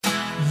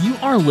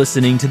are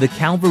listening to the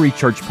Calvary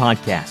Church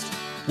podcast,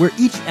 where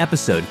each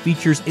episode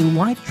features a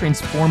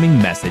life-transforming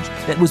message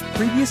that was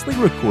previously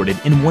recorded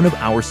in one of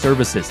our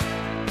services.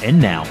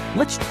 And now,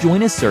 let's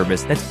join a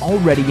service that's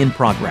already in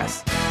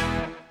progress.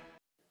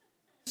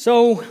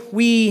 So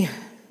we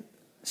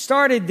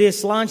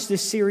launched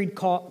this series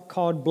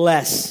called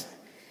Bless.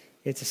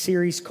 It's a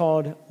series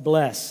called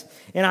Bless.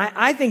 And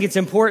I think it's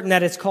important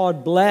that it's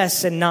called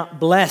Bless and not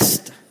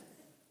Blessed.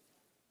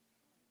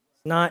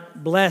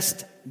 Not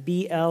blessed,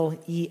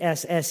 B-L-E-S-S-E-D.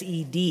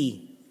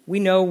 We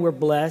know we're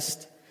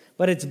blessed,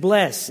 but it's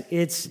bless.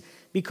 It's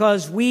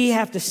because we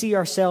have to see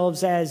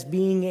ourselves as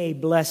being a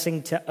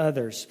blessing to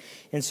others.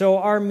 And so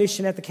our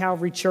mission at the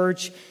Calvary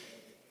Church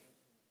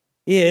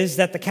is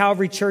that the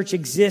Calvary Church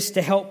exists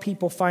to help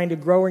people find a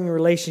growing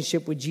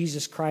relationship with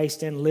Jesus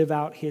Christ and live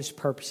out His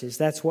purposes.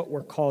 That's what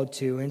we're called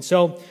to. And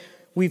so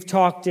we've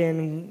talked,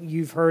 and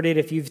you've heard it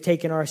if you've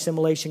taken our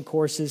assimilation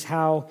courses,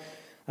 how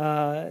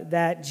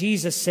that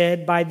Jesus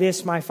said, "By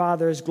this my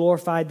Father is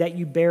glorified, that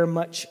you bear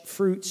much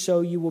fruit,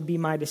 so you will be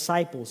my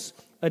disciples."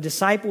 A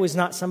disciple is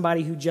not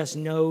somebody who just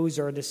knows,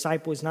 or a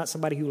disciple is not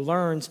somebody who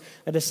learns.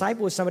 A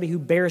disciple is somebody who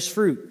bears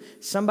fruit,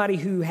 somebody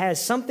who has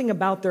something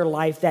about their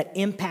life that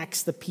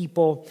impacts the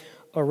people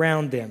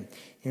around them.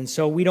 And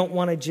so we don't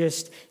want to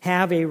just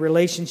have a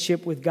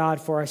relationship with God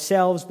for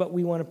ourselves, but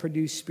we want to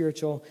produce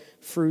spiritual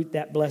fruit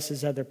that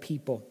blesses other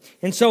people.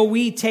 And so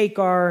we take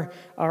our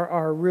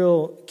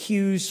real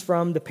cues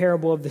from the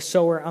parable of the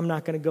sower. I'm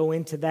not going to go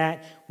into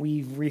that.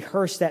 We've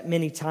rehearsed that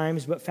many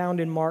times, but found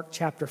in Mark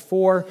chapter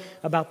 4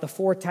 about the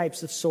 4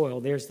 types of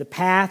soil. There's the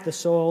path, the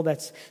soil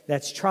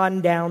that's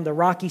trodden down, the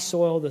rocky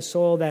soil, the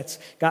soil that's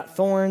got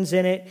thorns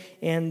in it,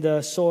 and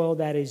the soil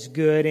that is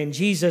good. And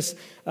Jesus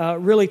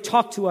really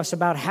talked to us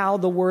about how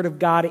the Word of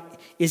God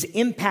is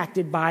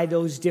impacted by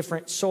those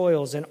different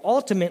soils. And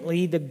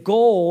ultimately, the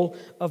goal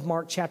of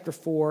Mark chapter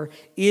 4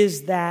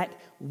 is that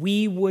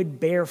we would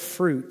bear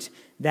fruit,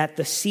 that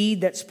the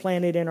seed that's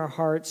planted in our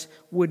hearts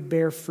would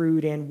bear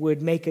fruit and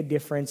would make a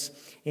difference.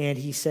 And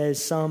he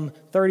says some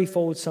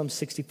 30-fold, some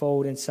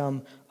 60-fold, and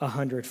some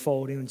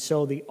 100-fold. And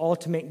so the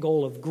ultimate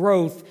goal of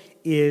growth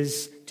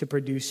is to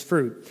produce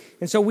fruit.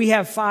 And so we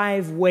have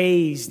 5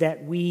 ways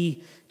that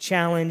we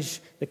challenge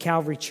the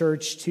Calvary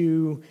Church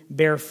to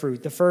bear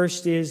fruit. The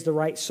first is the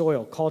right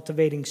soil,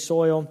 cultivating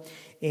soil.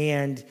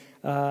 And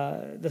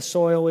the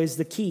soil is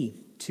the key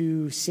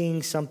to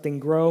seeing something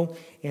grow.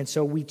 And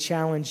so we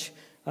challenge,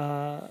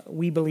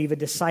 we believe a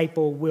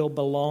disciple will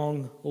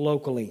belong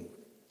locally.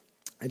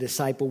 A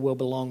disciple will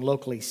belong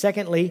locally.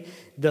 Secondly,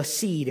 the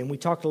seed. And we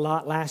talked a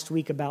lot last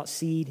week about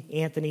seed.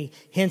 Anthony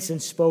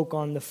Henson spoke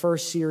on the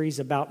first series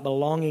about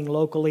belonging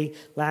locally.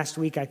 Last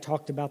week I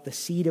talked about the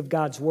seed of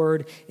God's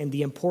Word and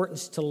the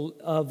importance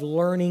of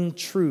learning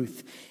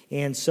truth.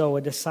 And so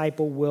a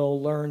disciple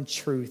will learn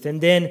truth. And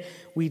then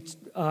we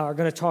are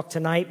going to talk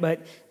tonight,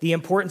 but the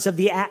importance of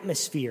the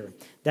atmosphere,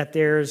 that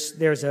there's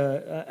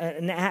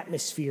an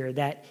atmosphere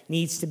that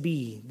needs to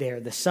be there,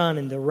 the sun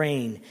and the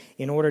rain,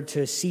 in order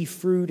to see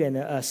fruit and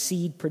a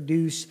seed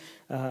produce.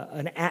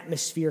 An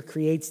atmosphere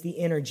creates the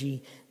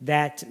energy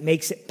that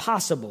makes it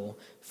possible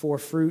for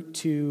fruit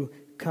to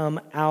come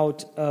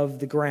out of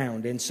the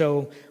ground. And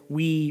so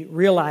we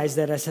realize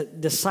that as a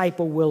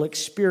disciple will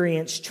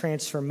experience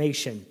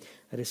transformation.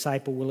 A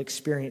disciple will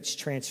experience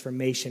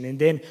transformation. And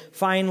then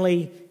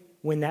finally,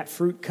 when that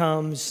fruit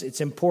comes,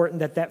 it's important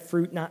that that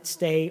fruit not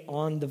stay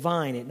on the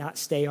vine, it not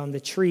stay on the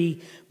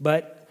tree,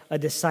 but a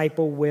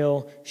disciple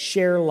will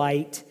share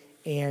light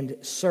and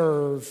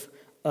serve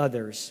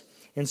others.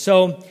 And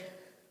so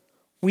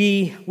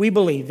we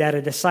believe that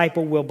a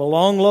disciple will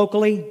belong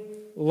locally,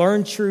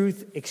 learn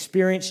truth,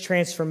 experience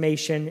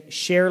transformation,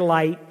 share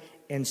light,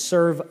 and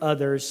serve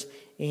others.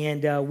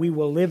 And we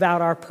will live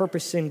out our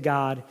purpose in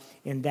God,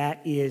 and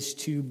that is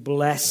to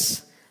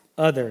bless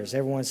others.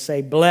 Everyone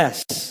say,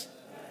 bless.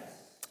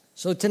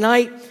 So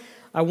tonight,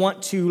 I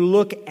want to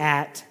look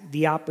at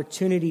the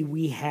opportunity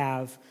we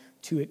have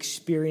to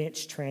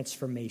experience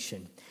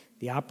transformation.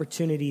 The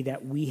opportunity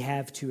that we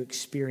have to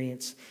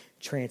experience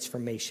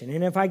transformation.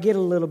 And if I get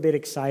a little bit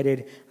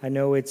excited, I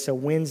know it's a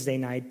Wednesday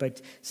night, but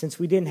since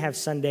we didn't have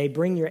Sunday,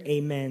 bring your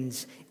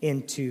amens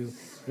into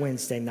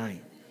Wednesday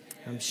night.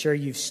 I'm sure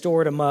you've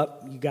stored them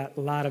up. You got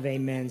a lot of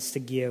amens to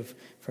give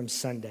from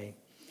Sunday.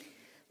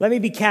 Let me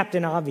be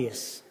Captain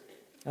Obvious.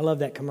 I love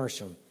that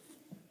commercial.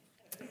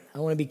 I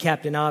want to be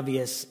Captain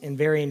Obvious and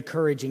very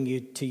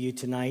encouraging to you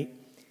tonight.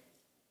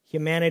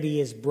 Humanity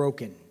is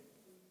broken.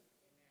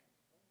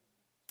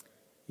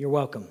 You're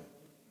welcome.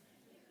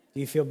 Do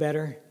you feel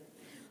better?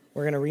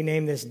 We're going to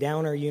rename this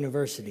Downer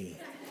University.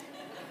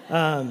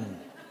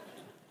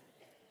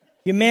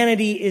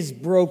 Humanity is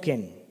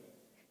broken.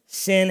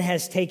 Sin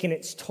has taken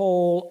its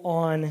toll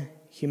on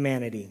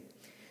humanity.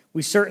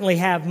 We certainly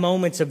have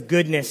moments of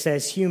goodness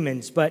as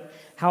humans, but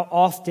how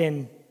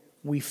often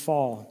we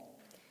fall.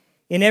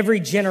 In every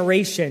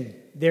generation,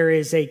 there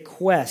is a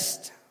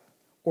quest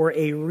or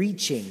a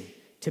reaching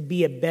to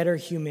be a better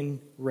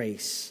human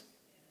race.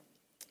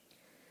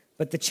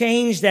 But the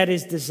change that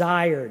is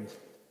desired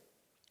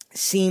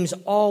seems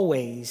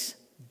always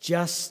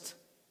just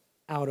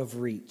out of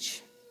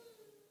reach.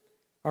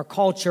 Our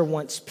culture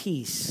wants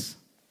peace,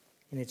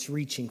 and it's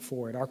reaching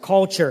for it. Our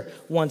culture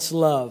wants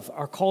love.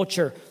 Our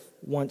culture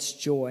wants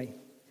joy.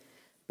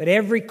 But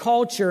every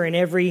culture and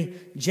every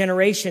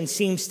generation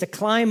seems to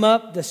climb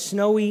up the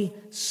snowy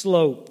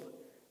slope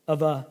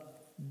of a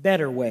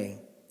better way,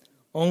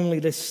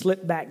 only to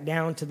slip back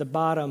down to the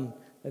bottom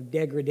of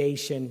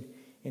degradation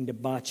and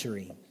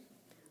debauchery.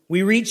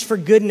 We reach for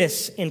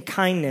goodness and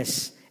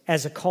kindness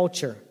as a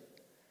culture,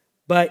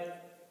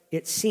 but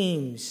it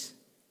seems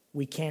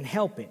we can't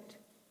help it.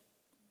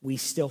 We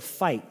still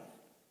fight.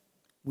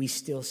 We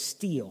still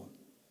steal.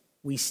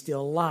 We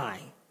still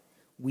lie.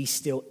 We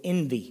still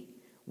envy.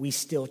 We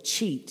still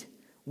cheat.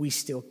 We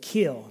still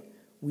kill.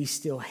 We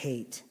still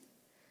hate.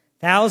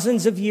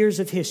 Thousands of years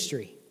of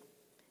history,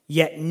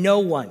 yet no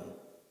one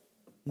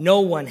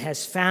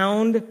has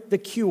found the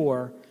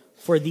cure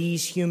for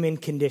these human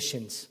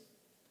conditions.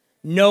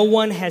 No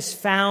one has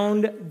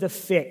found the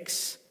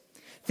fix.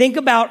 Think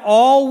about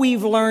all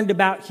we've learned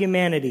about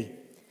humanity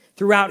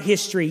throughout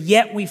history,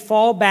 yet we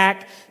fall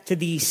back to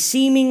these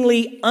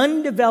seemingly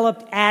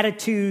undeveloped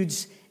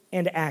attitudes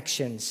and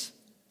actions.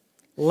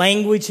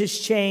 Language has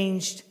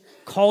changed,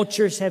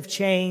 cultures have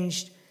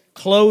changed,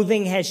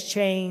 clothing has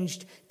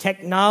changed,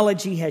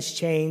 technology has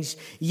changed,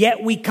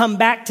 yet we come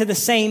back to the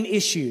same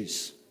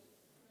issues.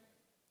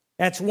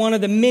 That's one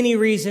of the many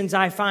reasons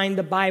I find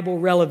the Bible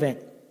relevant.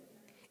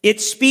 It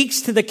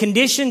speaks to the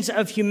conditions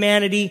of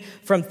humanity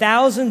from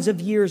thousands of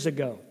years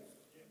ago.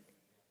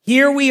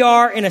 Here we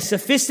are in a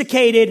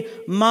sophisticated,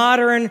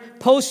 modern,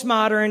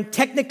 postmodern,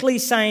 technically,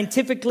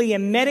 scientifically,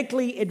 and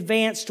medically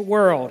advanced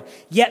world.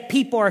 Yet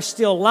people are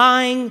still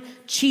lying,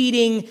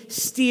 cheating,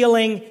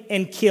 stealing,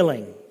 and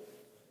killing.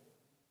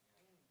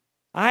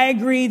 I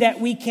agree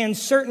that we can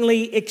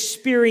certainly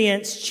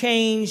experience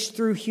change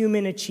through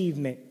human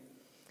achievement.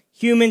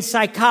 Human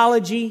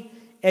psychology,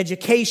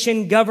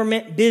 education,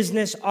 government,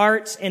 business,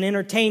 arts, and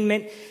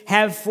entertainment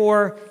have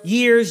for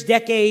years,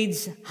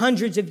 decades,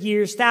 hundreds of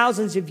years,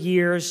 thousands of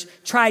years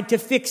tried to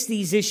fix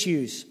these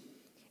issues.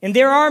 And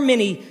there are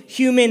many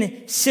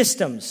human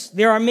systems.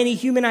 There are many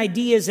human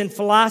ideas and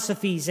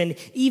philosophies and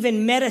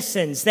even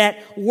medicines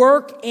that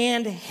work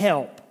and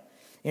help.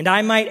 And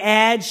I might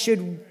add,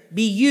 should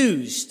be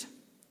used,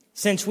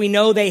 since we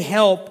know they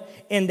help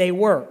and they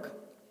work.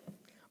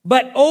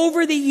 But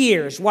over the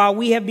years, while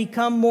we have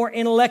become more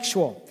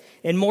intellectual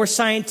and more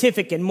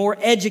scientific and more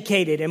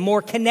educated and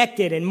more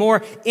connected and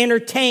more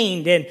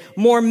entertained and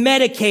more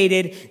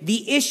medicated,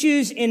 the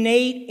issues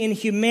innate in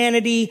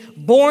humanity,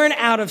 born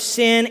out of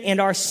sin and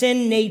our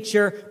sin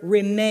nature,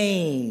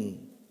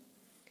 remain.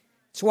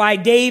 That's why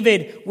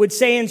David would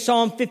say in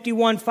Psalm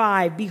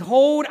 51:5,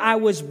 "Behold, I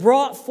was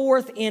brought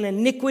forth in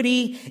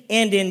iniquity,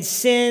 and in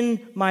sin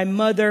my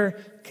mother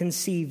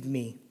conceived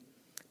me."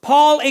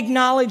 Paul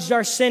acknowledged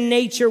our sin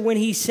nature when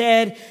he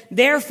said,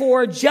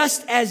 "Therefore,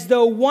 just as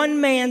though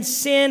one man's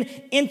sin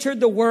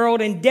entered the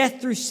world and death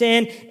through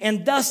sin,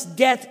 and thus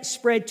death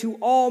spread to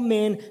all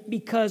men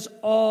because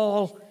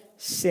all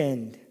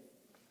sinned."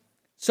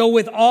 So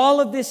with all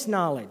of this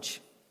knowledge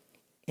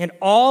and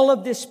all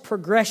of this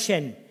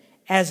progression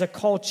as a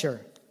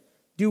culture,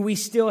 do we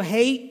still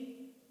hate?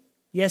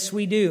 Yes,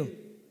 we do.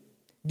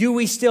 Do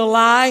we still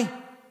lie?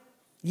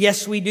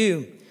 Yes, we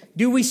do.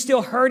 Do we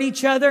still hurt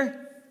each other?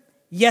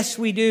 Yes,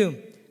 we do.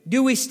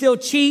 Do we still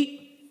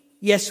cheat?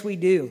 Yes, we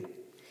do.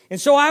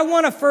 And so I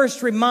want to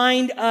first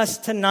remind us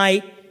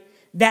tonight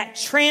that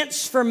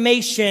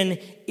transformation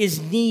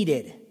is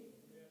needed.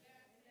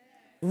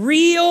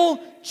 Real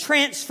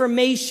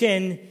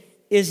transformation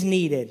is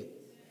needed.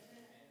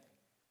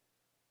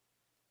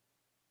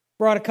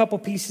 Brought a couple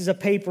pieces of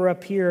paper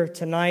up here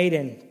tonight,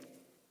 and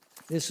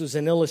this was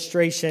an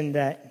illustration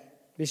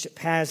that Bishop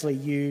Pasley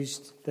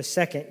used, the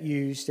second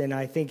used, and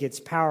I think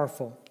it's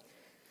powerful.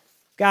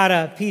 Got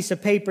a piece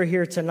of paper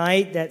here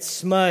tonight that's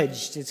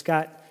smudged. It's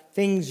got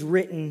things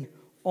written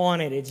on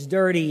it. It's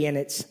dirty and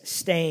it's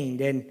stained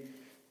and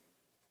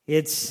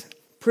it's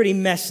pretty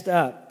messed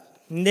up.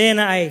 And then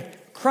I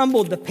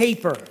crumbled the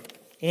paper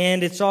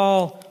and it's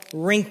all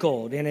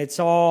wrinkled and it's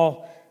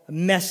all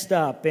messed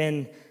up.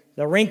 And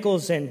the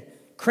wrinkles and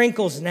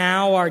crinkles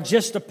now are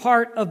just a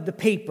part of the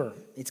paper.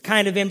 It's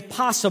kind of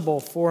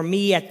impossible for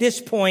me at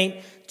this point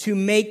to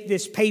make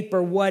this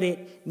paper what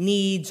it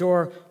needs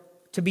or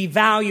to be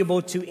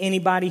valuable to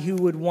anybody who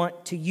would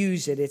want to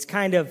use it. It's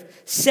kind of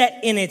set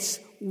in its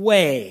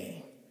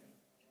way.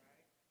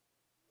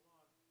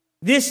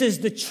 This is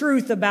the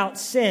truth about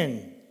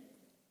sin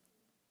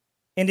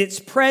and its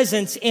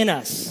presence in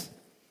us.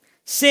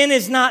 Sin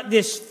is not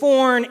this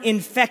foreign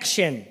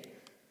infection,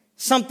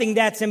 something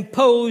that's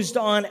imposed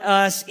on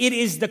us. It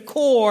is the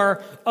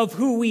core of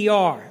who we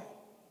are.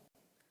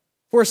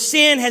 For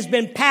sin has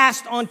been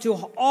passed on to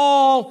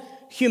all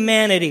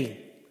humanity.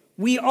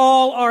 We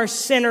all are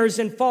sinners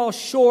and fall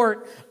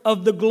short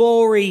of the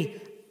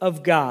glory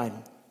of God.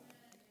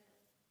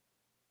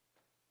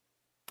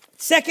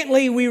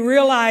 Secondly, we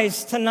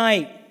realize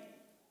tonight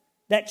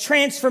that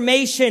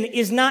transformation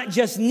is not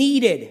just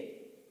needed,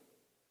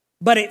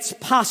 but it's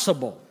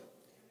possible.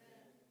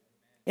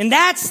 And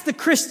that's the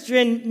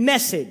Christian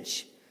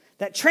message.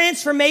 That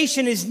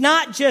transformation is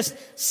not just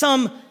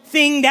some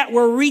thing that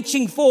we're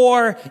reaching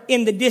for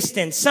in the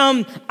distance,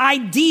 some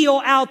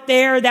ideal out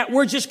there that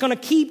we're just going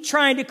to keep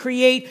trying to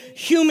create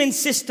human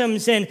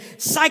systems and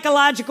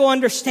psychological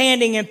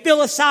understanding and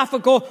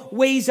philosophical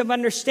ways of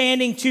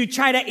understanding to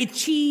try to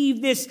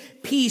achieve this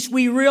peace.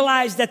 We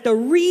realize that the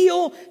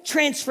real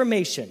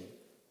transformation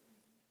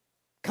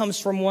comes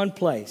from one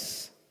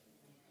place,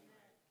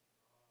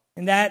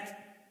 and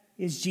that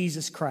is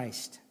Jesus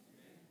Christ.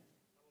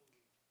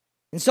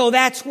 And so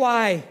that's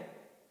why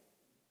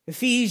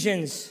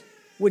Ephesians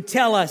would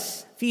tell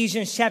us,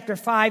 Ephesians chapter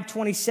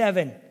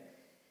 5:27,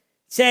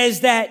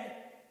 says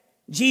that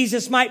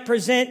Jesus might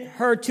present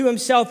her to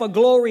himself a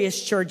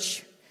glorious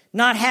church,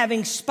 not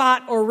having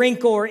spot or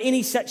wrinkle or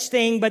any such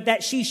thing, but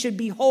that she should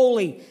be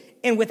holy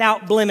and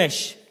without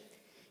blemish.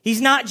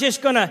 He's not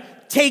just going to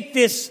take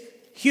this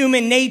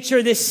human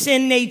nature, this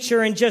sin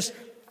nature, and just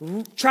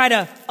try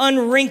to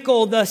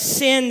unwrinkle the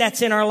sin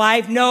that's in our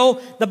life.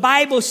 No, the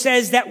Bible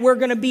says that we're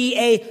going to be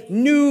a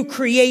new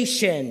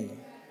creation.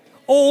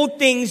 Old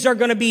things are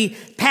going to be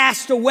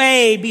passed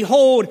away.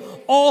 Behold,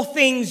 all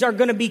things are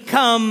going to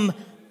become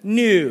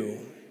new.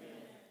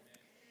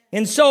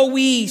 And so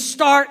we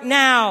start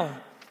now.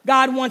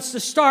 God wants to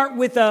start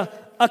with a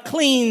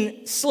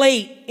clean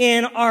slate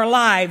in our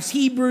lives.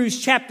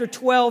 Hebrews chapter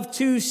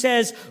 12:2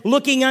 says,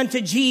 looking unto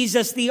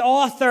Jesus, the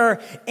author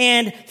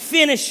and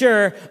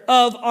finisher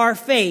of our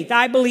faith.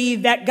 I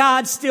believe that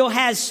God still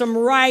has some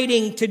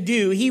writing to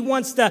do. He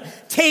wants to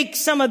take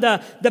some of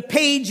the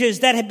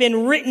pages that have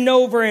been written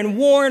over and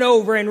worn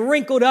over and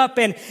wrinkled up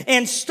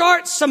and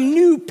start some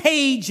new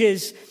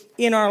pages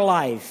in our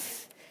life.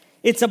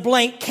 It's a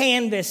blank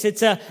canvas.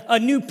 It's a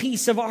new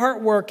piece of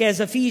artwork,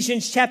 as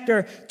Ephesians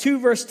chapter 2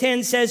 verse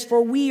 10 says,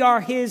 for we are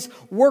his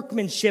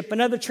workmanship.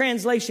 Another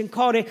translation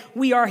called it,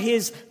 we are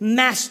his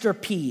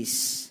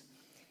masterpiece.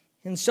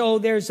 And so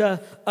there's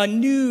a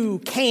new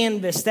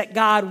canvas that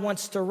God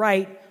wants to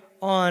write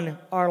on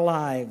our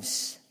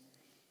lives.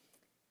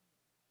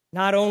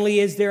 Not only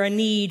is there a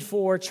need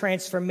for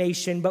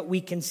transformation, but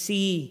we can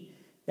see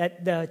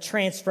that the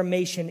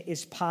transformation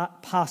is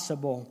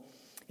possible.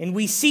 And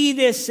we see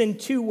this in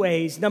two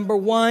ways. Number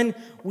one,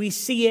 we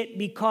see it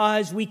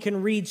because we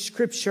can read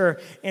Scripture,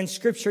 and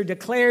Scripture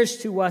declares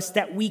to us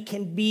that we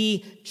can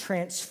be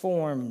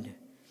transformed.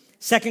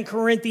 2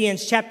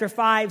 Corinthians chapter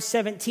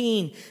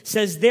 5:17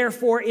 says,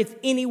 therefore, if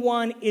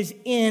anyone is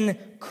in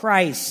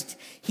Christ,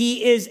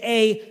 he is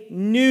a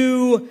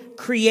new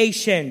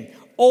creation.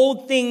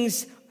 Old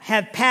things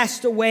have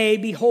passed away.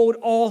 Behold,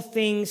 all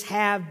things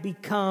have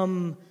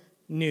become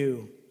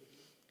new.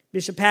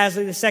 Bishop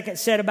Hasley II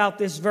said about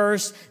this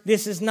verse,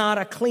 this is not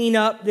a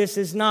cleanup, this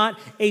is not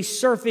a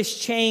surface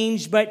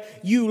change, but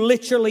you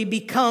literally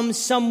become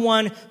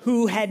someone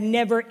who had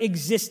never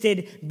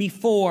existed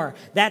before.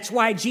 That's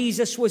why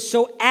Jesus was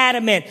so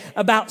adamant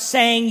about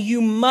saying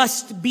you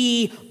must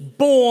be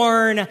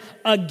born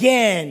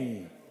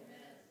again.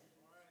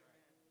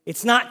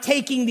 It's not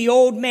taking the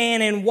old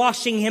man and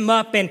washing him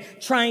up and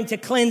trying to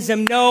cleanse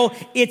him. No,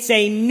 it's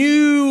a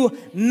new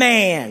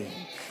man.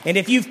 And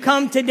if you've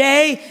come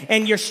today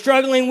and you're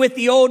struggling with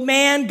the old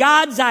man,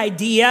 God's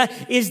idea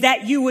is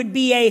that you would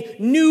be a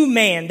new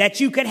man, that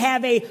you could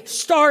have a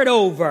start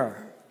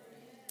over.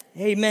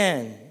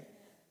 Amen.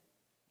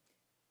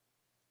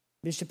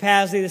 Bishop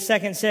Hasley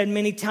II said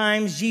many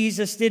times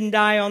Jesus didn't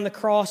die on the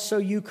cross so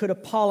you could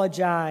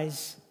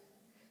apologize,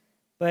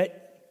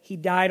 but he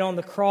died on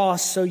the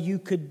cross so you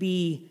could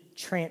be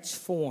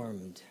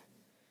transformed.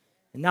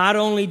 And not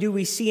only do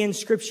we see in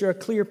Scripture a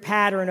clear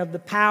pattern of the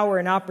power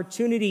and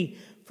opportunity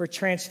for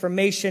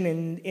transformation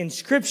in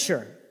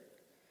Scripture,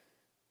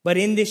 but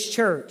in this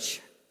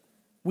church,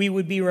 we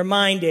would be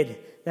reminded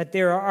that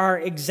there are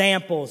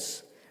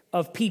examples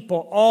of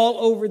people all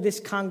over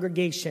this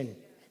congregation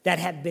that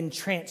have been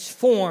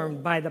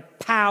transformed by the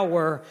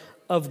power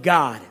of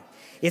God.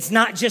 It's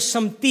not just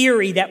some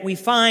theory that we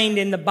find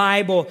in the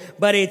Bible,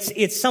 but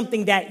it's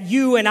something that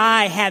you and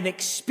I have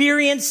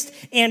experienced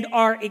and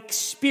are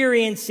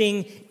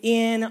experiencing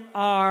in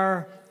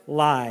our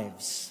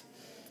lives.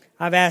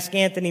 I've asked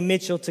Anthony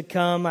Mitchell to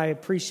come. I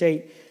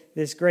appreciate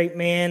this great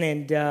man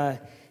and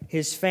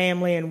his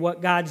family and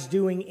what God's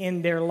doing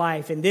in their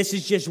life. And this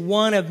is just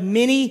one of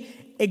many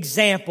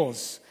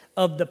examples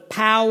of the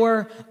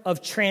power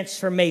of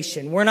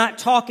transformation. We're not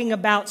talking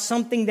about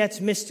something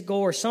that's mystical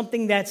or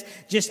something that's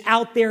just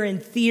out there in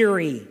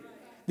theory.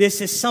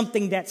 This is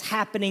something that's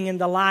happening in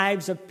the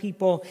lives of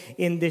people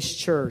in this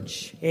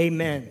church.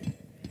 Amen.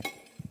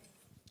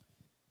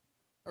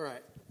 All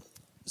right.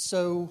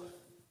 So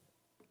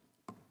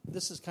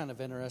this is kind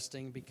of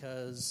interesting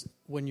because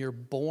when you're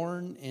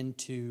born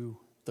into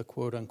the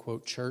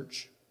quote-unquote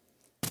church,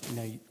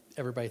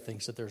 everybody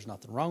thinks that there's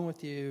nothing wrong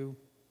with you.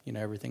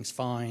 Everything's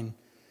fine.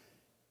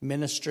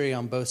 Ministry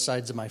on both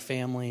sides of my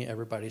family,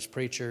 everybody's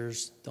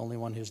preachers. The only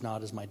one who's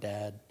not is my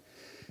dad.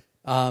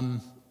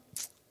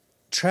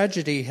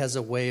 Tragedy has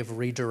a way of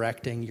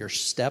redirecting your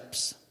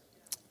steps.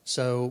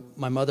 So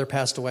my mother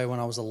passed away when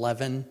I was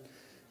 11.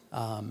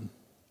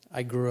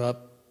 I grew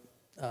up,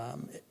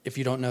 if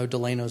you don't know,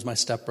 Delano's my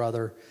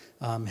stepbrother.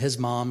 His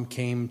mom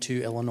came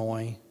to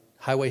Illinois.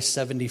 Highway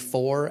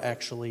 74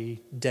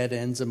 actually dead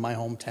ends in my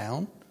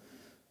hometown.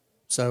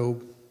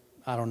 So,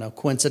 I don't know,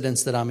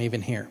 coincidence that I'm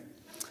even here.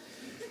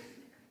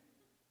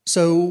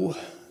 So,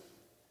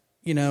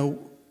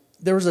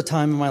 there was a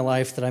time in my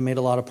life that I made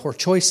a lot of poor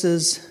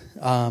choices.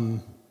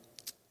 My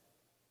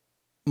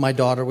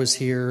daughter was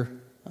here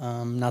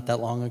not that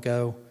long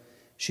ago.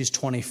 She's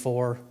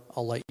 24.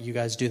 I'll let you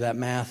guys do that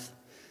math.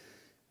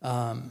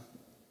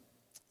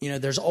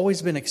 There's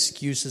always been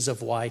excuses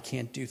of why I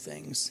can't do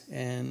things.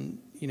 And,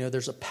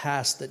 there's a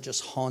past that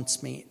just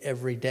haunts me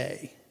every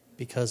day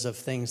because of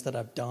things that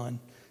I've done.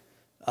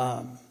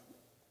 I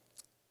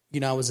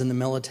was in the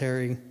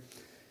military.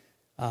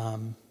 I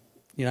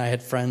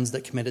had friends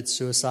that committed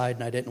suicide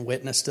and I didn't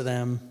witness to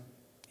them.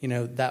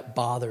 That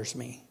bothers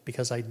me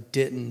because I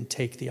didn't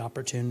take the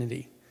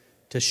opportunity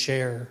to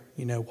share,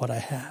 what I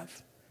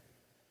have.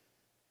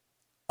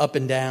 Up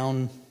and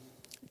down,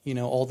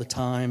 all the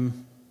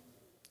time,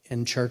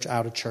 in church,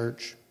 out of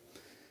church.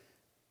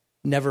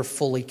 Never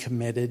fully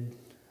committed.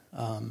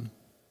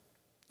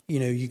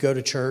 You go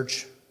to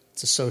church,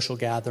 it's a social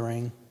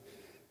gathering.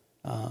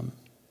 A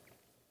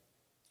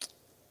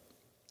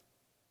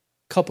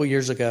couple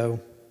years ago,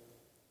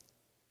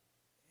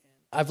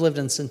 I've lived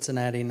in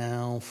Cincinnati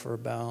now for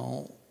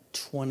about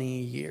 20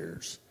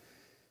 years.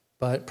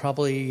 But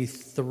probably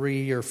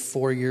 3 or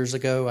 4 years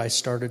ago, I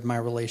started my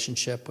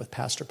relationship with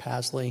Pastor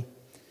Pasley.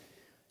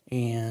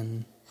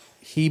 And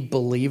he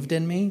believed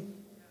in me.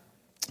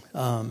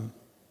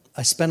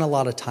 I spent a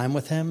lot of time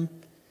with him.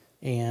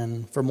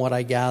 And from what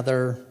I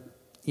gather,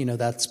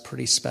 that's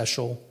pretty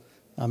special.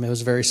 It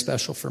was very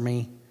special for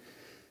me.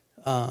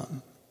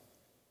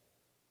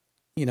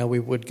 We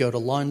would go to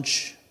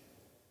lunch.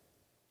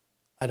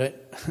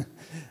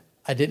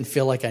 I didn't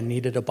feel like I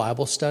needed a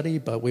Bible study,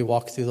 but we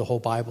walked through the whole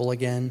Bible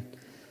again.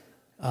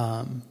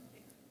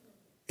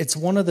 It's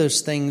one of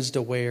those things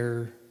to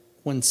where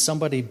when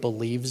somebody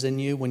believes in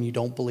you, when you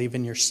don't believe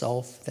in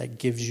yourself, that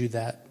gives you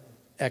that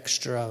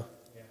extra,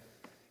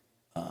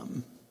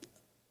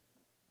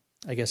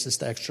 I guess it's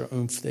the extra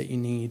oomph that you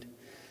need.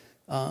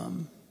 I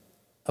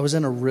was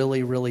in a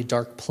really, really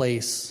dark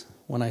place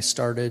when I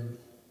started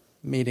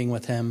meeting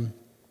with him.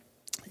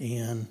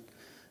 And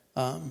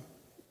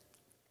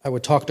I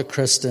would talk to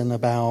Kristen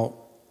about,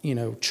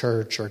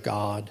 church or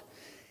God.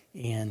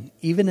 And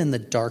even in the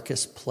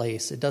darkest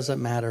place, it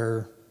doesn't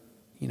matter,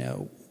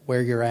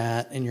 where you're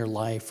at in your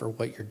life or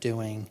what you're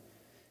doing.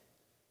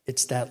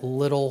 It's that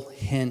little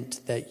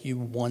hint that you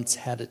once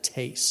had a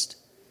taste.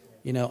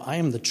 I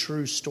am the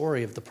true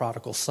story of the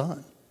prodigal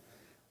son.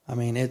 I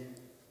mean,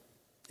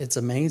 it's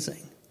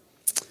amazing.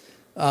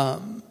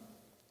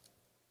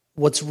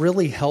 What's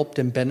really helped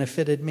and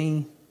benefited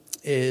me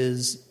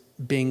is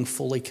being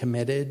fully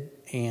committed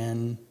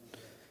and,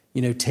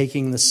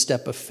 taking the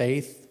step of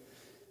faith.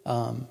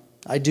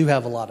 I do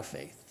have a lot of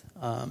faith.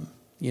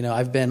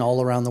 I've been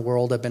all around the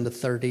world. I've been to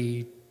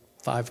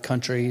 35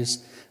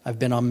 countries. I've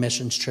been on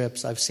missions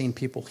trips. I've seen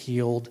people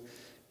healed.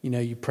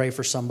 You pray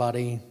for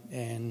somebody.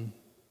 And,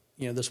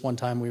 this one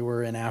time we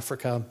were in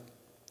Africa,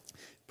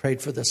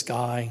 prayed for this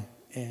guy,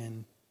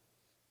 and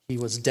he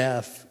was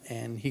deaf,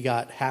 and he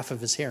got half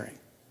of his hearing.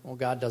 Well,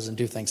 God doesn't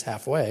do things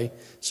halfway,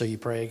 so you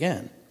pray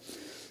again.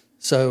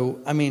 So,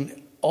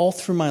 all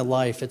through my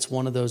life, it's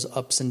one of those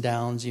ups and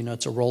downs.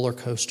 It's a roller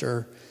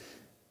coaster,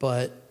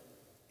 but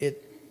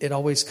it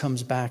always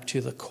comes back to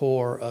the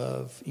core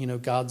of,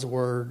 God's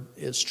word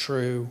is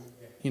true.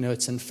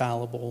 It's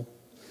infallible.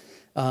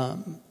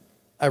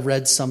 I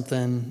read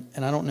something,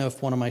 and I don't know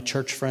if one of my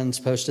church friends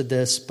posted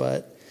this,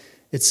 but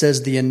it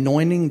says the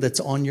anointing that's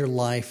on your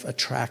life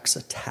attracts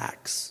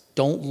attacks.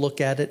 Don't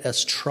look at it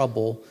as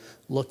trouble.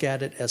 Look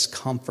at it as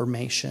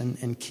confirmation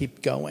and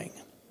keep going.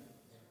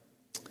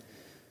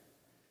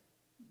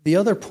 The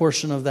other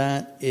portion of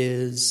that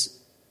is,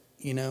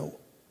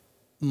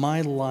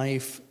 my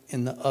life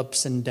in the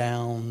ups and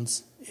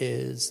downs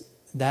is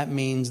that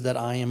means that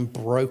I am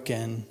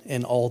broken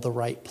in all the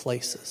right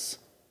places.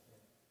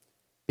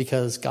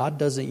 Because God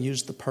doesn't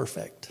use the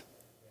perfect.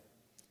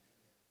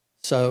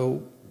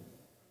 So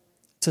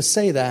to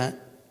say that,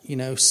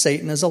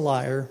 Satan is a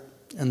liar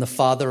and the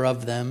father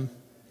of them.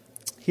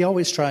 He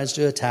always tries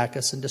to attack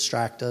us and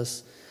distract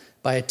us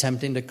by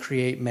attempting to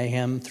create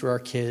mayhem through our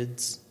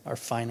kids, our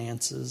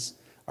finances,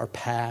 our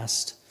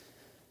past.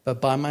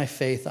 But by my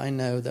faith, I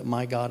know that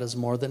my God is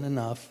more than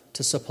enough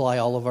to supply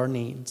all of our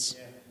needs.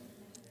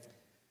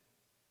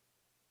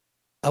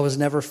 I was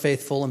never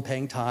faithful in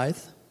paying tithe.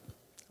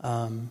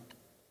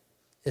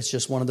 It's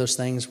just one of those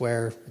things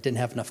where I didn't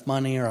have enough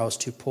money or I was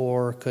too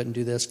poor, couldn't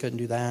do this, couldn't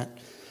do that.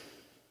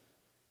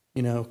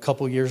 A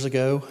couple years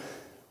ago,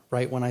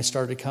 right when I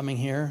started coming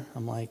here,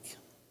 I'm like,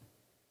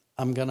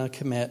 I'm going to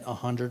commit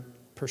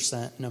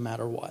 100% no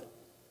matter what.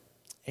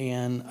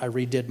 And I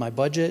redid my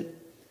budget.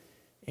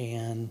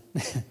 And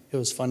it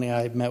was funny,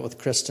 I met with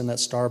Kristen at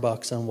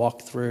Starbucks and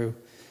walked through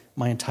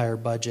my entire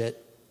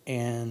budget.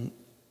 And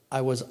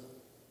I was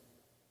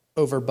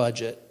over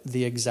budget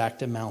the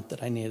exact amount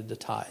that I needed to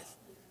tithe.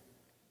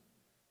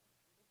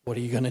 what are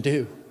you going to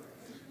do?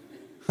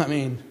 I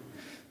mean,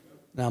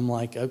 and I'm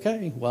like,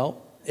 okay,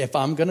 well, if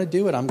I'm going to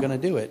do it, I'm going to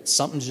do it.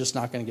 Something's just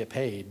not going to get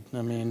paid.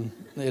 I mean,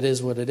 it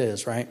is what it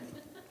is, right?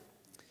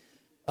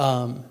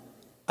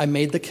 I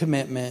made the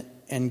commitment,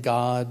 and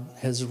God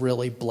has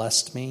really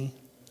blessed me.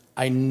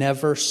 I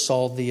never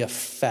saw the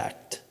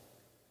effect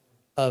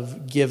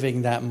of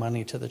giving that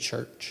money to the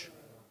church.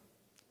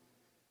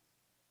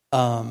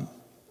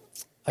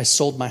 I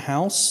sold my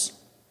house,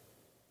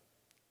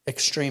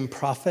 extreme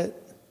profit.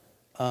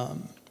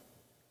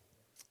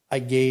 I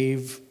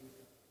gave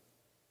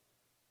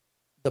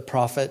the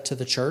profit to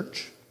the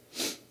church,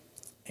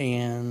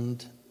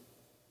 and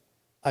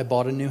I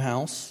bought a new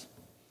house.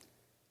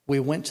 We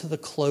went to the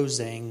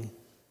closing,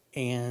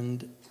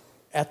 and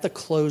at the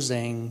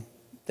closing,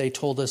 they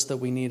told us that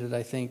we needed,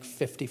 I think,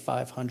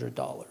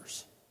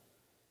 $5,500.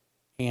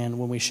 And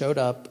when we showed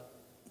up,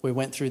 we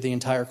went through the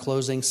entire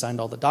closing, signed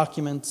all the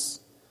documents,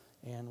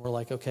 and we're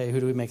like, okay, who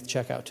do we make the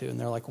check out to? And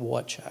they're like,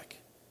 what check?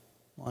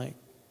 I'm like,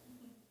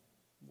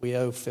 we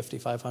owe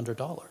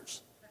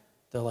 $5,500.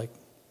 They're like,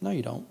 no,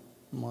 you don't.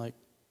 I'm like,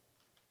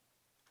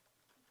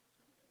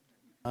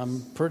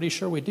 I'm pretty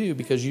sure we do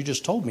because you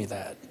just told me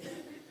that.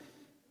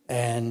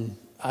 And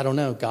I don't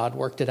know, God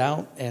worked it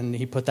out, and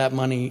he put that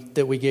money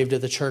that we gave to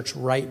the church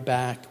right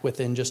back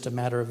within just a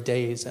matter of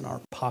days in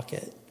our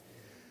pocket.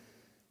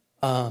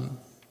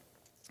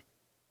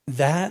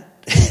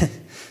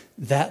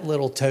 That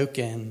little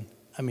token,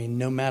 I mean,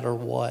 no matter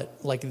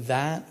what, like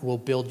that will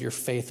build your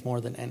faith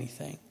more than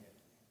anything.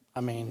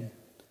 I mean,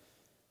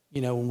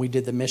 you know, when we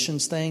did the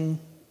missions thing,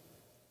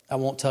 I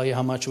won't tell you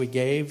how much we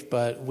gave,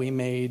 but we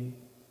made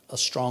a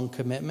strong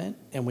commitment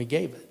and we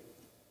gave it.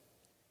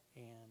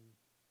 And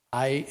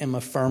I am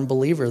a firm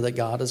believer that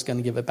God is going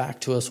to give it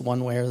back to us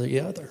one way or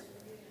the other.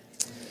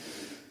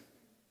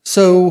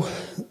 So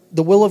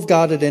the will of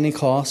God at any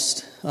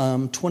cost.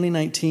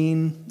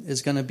 2019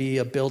 is going to be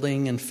a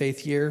building and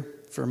faith year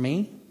for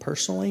me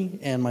personally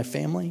and my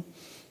family.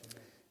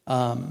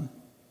 A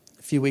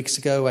few weeks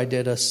ago, I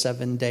did a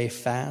 7-day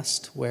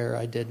fast where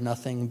I did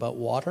nothing but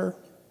water,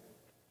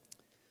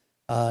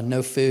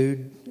 no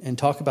food, and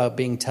talk about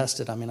being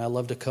tested. I mean, I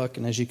love to cook,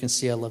 and as you can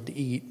see, I love to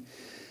eat.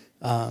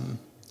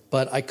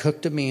 But I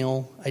cooked a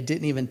meal. I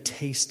didn't even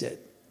taste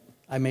it.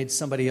 I made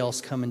somebody else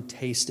come and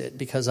taste it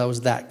because I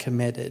was that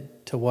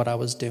committed to what I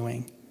was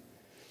doing.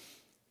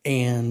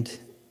 And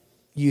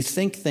you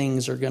think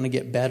things are going to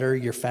get better,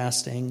 you're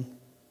fasting.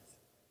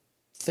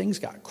 Things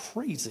got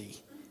crazy.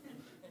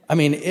 I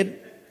mean,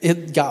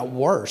 it got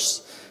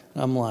worse.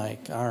 I'm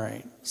like, all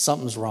right,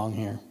 something's wrong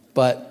here.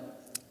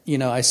 But, you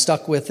know, I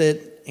stuck with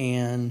it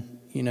and,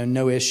 you know,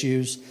 no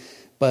issues.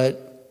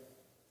 But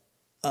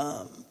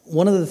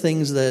one of the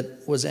things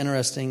that was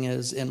interesting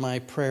is in my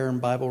prayer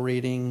and Bible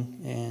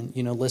reading and,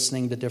 you know,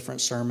 listening to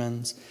different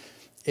sermons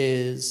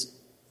is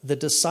the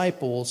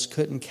disciples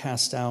couldn't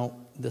cast out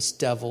this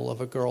devil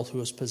of a girl who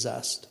was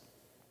possessed.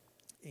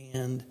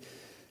 And,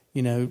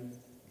 you know,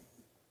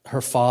 her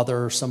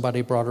father or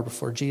somebody brought her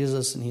before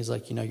Jesus, and he's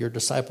like, you know, your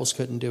disciples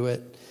couldn't do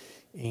it.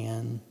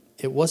 And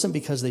it wasn't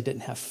because they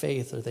didn't have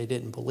faith or they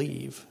didn't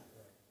believe.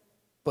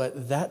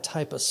 But that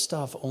type of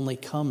stuff only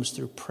comes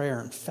through prayer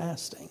and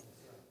fasting.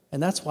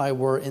 And that's why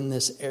we're in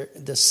this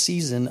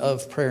season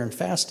of prayer and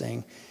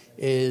fasting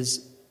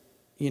is,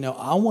 you know,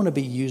 I want to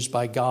be used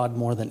by God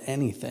more than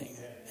anything.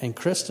 And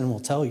Kristen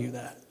will tell you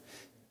that.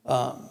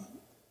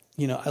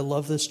 You know, I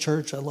love this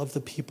church. I love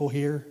the people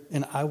here.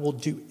 And I will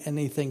do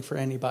anything for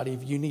anybody.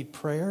 If you need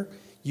prayer,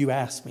 you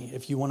ask me.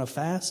 If you want to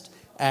fast,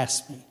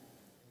 ask me.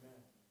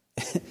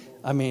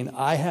 I mean,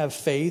 I have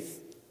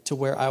faith to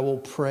where I will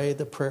pray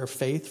the prayer of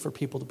faith for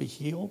people to be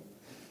healed.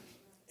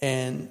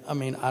 And, I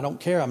mean, I don't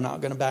care. I'm not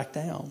going to back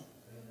down.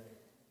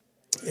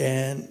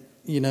 And,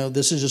 you know,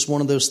 this is just one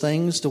of those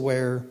things to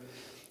where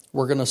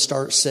we're going to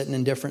start sitting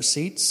in different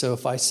seats. So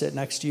if I sit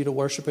next to you to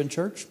worship in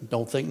church,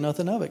 don't think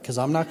nothing of it because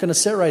I'm not going to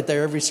sit right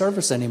there every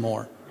service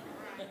anymore.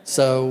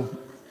 So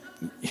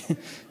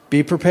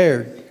be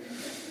prepared.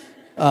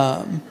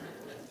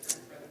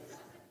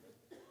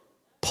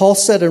 Paul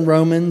said in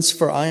Romans,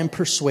 "For I am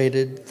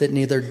persuaded that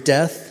neither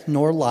death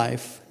nor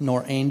life,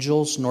 nor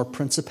angels, nor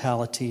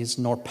principalities,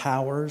 nor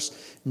powers,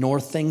 nor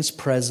things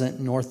present,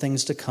 nor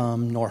things to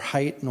come, nor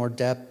height, nor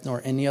depth,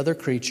 nor any other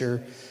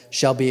creature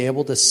shall be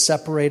able to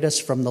separate us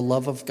from the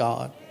love of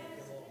God."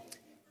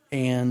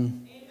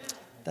 And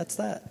that's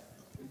that.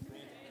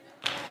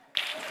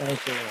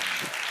 Thank you, Lord.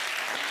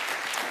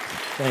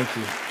 Thank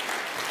you.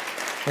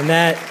 And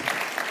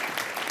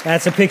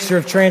that's a picture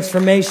of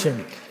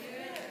transformation.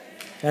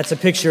 That's a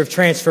picture of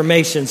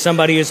transformation.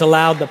 Somebody who's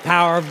allowed the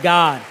power of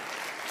God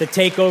to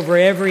take over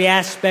every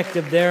aspect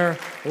of their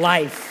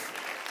life.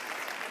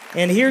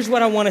 And here's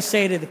what I want to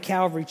say to the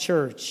Calvary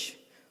Church.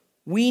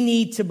 We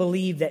need to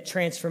believe that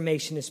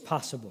transformation is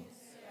possible.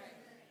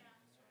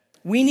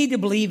 We need to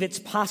believe it's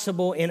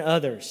possible in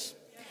others.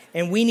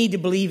 And we need to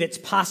believe it's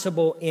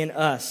possible in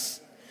us.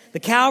 The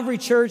Calvary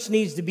Church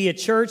needs to be a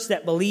church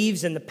that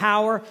believes in the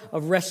power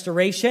of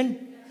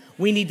restoration.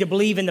 We need to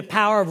believe in the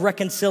power of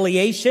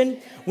reconciliation.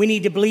 We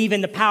need to believe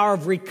in the power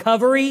of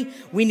recovery.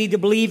 We need to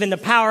believe in the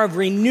power of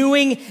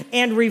renewing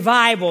and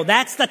revival.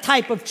 That's the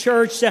type of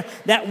church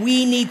that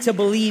we need to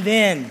believe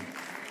in.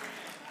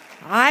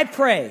 I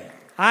pray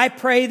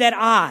that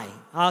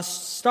I'll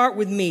start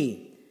with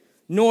me,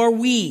 nor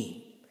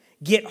we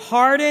get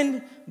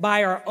hardened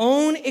by our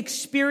own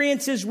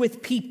experiences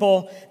with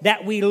people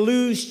that we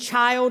lose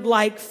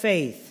childlike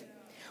faith.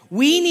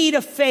 We need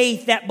a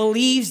faith that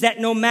believes that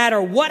no matter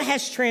what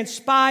has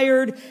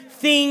transpired,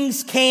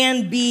 things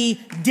can be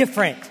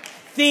different.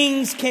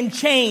 Things can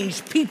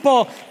change.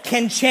 People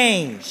can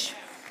change.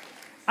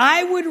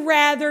 I would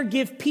rather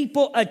give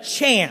people a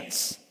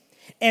chance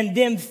and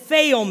them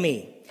fail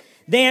me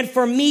than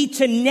for me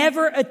to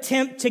never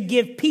attempt to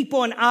give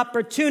people an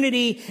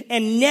opportunity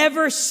and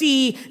never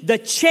see the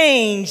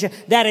change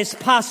that is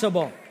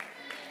possible.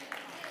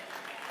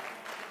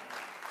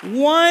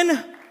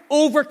 One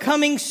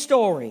overcoming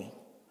story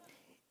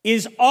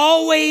is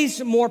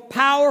always more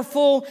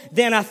powerful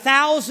than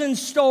 1,000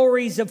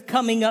 stories of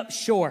coming up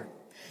short.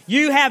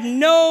 You have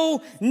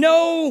no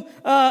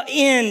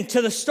end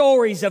to the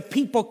stories of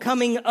people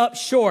coming up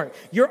short.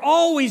 You're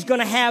always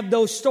going to have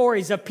those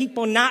stories of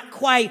people not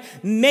quite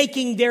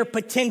making their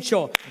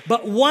potential.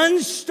 But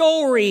one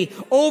story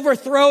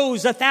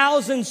overthrows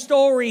 1,000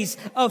 stories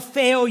of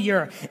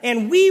failure.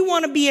 And we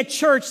want to be a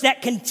church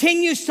that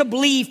continues to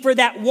believe for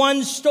that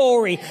one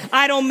story.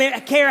 I don't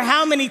care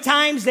how many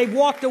times they've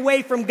walked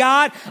away from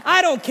God.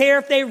 I don't care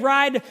if they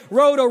rode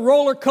a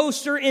roller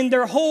coaster in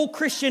their whole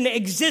Christian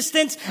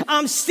existence.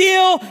 I'm still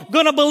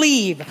going to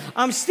believe.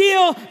 I'm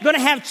still going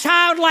to have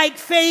childlike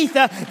faith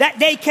that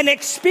they can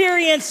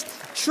experience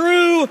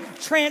true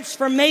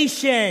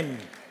transformation.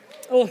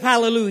 Oh,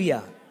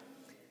 hallelujah.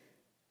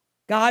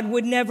 God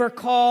would never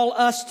call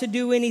us to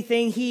do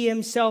anything He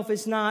Himself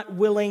is not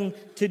willing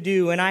to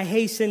do. And I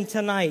hasten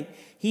tonight,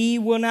 He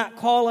will not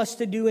call us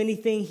to do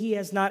anything He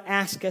has not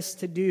asked us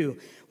to do.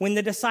 When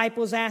the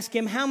disciples asked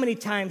Him, how many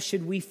times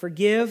should we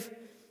forgive?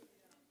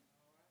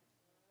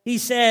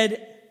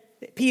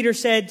 Peter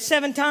said,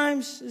 7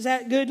 times? Is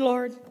that good,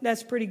 Lord?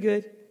 That's pretty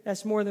good.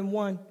 That's more than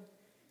one.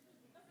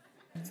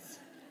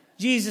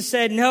 Jesus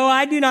said, no,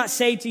 I do not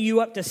say to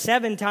you up to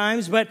 7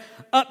 times, but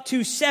up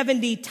to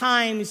 70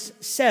 times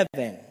 7.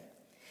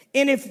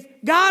 And if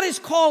God is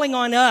calling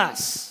on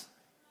us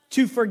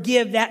to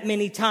forgive that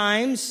many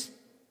times,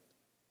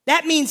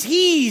 that means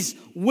He's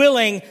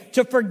willing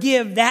to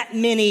forgive that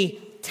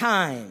many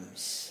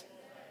times.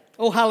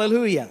 Oh,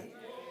 hallelujah.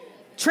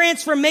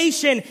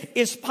 Transformation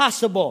is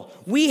possible.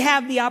 We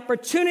have the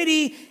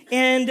opportunity,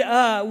 and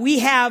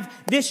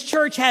this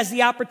church has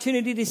the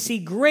opportunity to see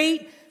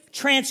great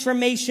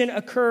transformation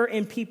occur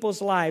in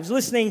people's lives.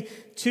 Listening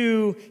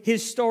to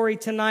his story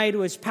tonight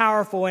was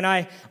powerful, and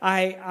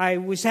I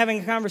was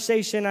having a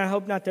conversation. I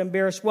hope not to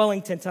embarrass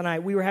Wellington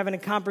tonight. We were having a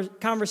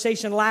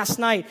conversation last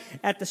night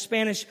at the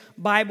Spanish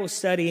Bible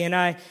study,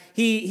 and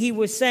he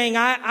was saying,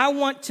 I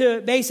want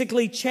to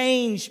basically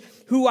change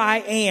who I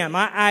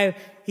am.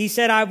 He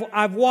said,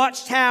 I've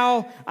watched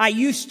how I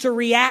used to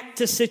react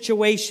to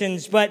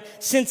situations, but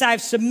since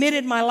I've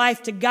submitted my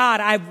life to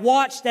God, I've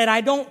watched that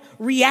I don't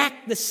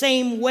react the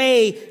same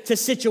way to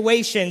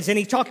situations. And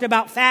he talked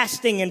about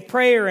fasting and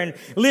prayer and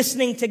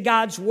listening to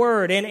God's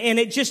word. And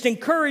it just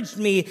encouraged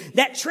me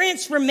that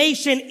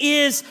transformation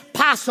is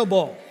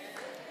possible.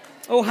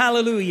 Oh,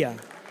 hallelujah.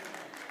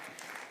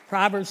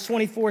 Proverbs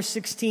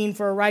 24:16,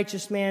 for a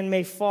righteous man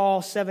may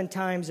fall 7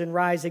 times and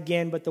rise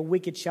again, but the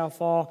wicked shall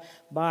fall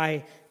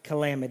by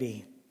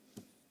calamity.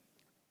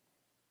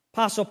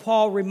 Apostle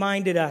Paul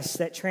reminded us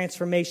that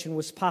transformation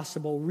was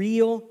possible.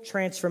 Real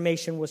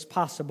transformation was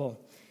possible.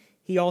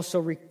 He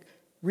also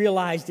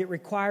realized it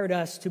required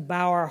us to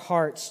bow our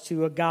hearts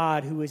to a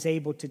God who is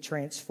able to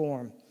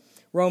transform.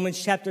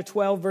 Romans chapter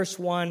 12, verse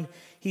 1,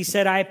 he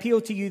said, I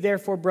appeal to you,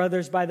 therefore,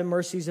 brothers, by the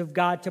mercies of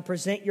God, to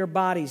present your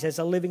bodies as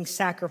a living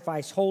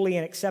sacrifice, holy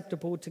and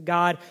acceptable to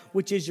God,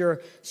 which is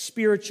your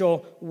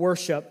spiritual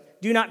worship.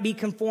 Do not be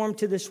conformed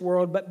to this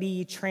world, but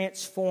be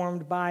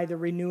transformed by the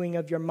renewing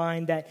of your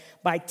mind, that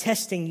by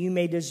testing you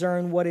may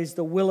discern what is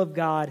the will of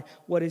God,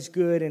 what is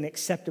good and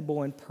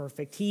acceptable and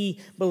perfect.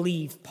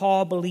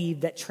 Paul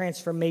believed that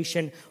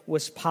transformation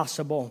was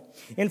possible.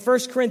 In 1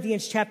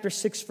 Corinthians chapter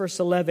 6, verse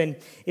 11,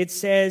 it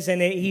says,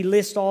 and he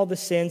lists all the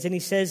sins, and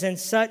he says, and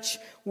such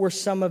were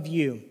some of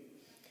you,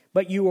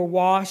 but you were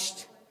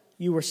washed,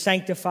 you were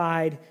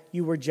sanctified,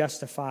 you were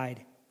justified.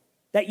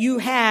 That you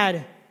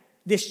had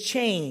this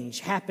change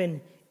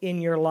happen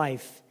in your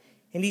life.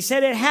 And he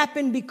said it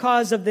happened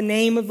because of the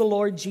name of the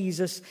Lord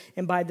Jesus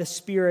and by the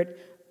Spirit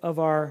of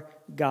our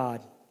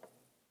God.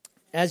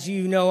 As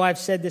you know, I've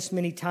said this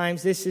many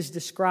times, this is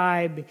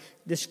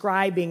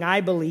describing, I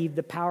believe,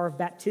 the power of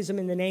baptism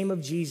in the name of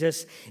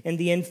Jesus and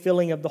the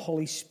infilling of the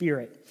Holy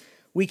Spirit.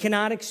 We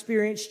cannot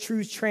experience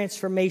true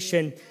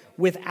transformation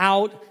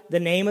without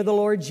the name of the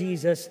Lord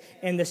Jesus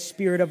and the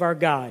Spirit of our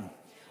God.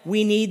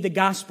 We need the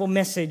gospel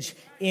message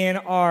in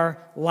our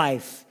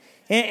life.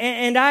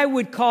 And I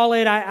would call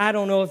it, I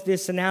don't know if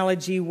this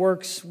analogy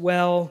works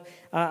well.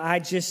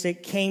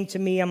 it came to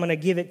me. I'm going to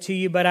give it to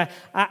you, but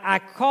I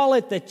call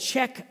it the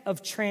check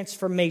of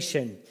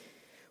transformation.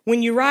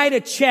 When you write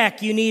a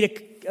check, you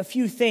need a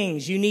few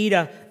things. You need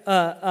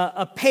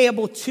a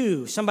payable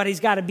to. Somebody's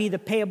got to be the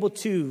payable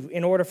to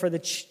in order for the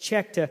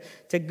check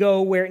to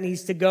go where it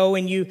needs to go.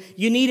 And you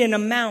need an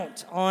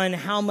amount on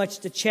how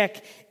much the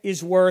check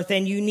is worth.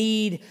 And you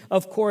need,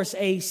 of course,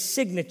 a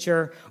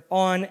signature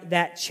on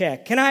that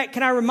check. Can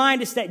I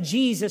remind us that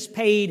Jesus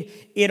paid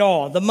it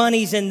all? The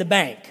money's in the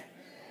bank.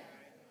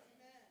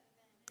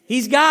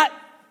 He's got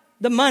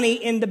the money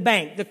in the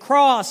bank. The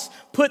cross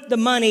put the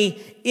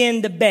money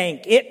in the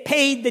bank. It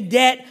paid the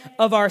debt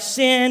of our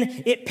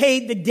sin. It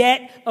paid the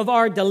debt of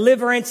our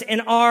deliverance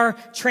and our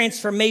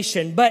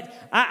transformation. But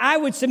I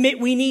would submit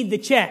we need the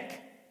check.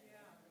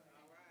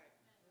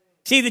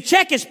 See, the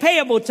check is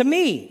payable to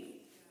me.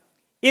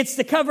 It's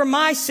to cover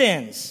my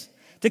sins,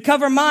 to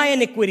cover my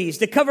iniquities,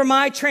 to cover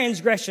my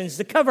transgressions,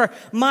 to cover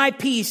my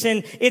peace.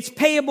 And it's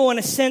payable in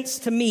a sense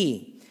to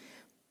me.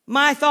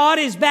 My thought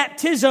is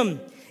baptism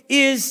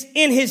is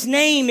in his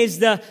name is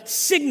the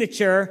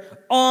signature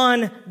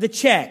on the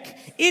check.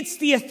 It's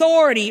the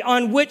authority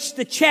on which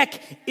the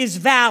check is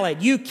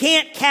valid. You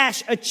can't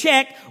cash a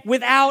check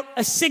without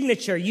a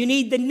signature. You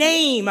need the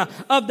name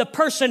of the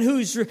person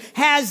who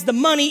has the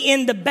money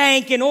in the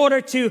bank in order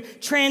to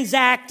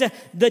transact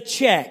the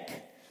check.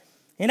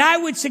 And I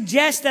would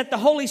suggest that the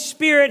Holy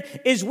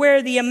Spirit is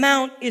where the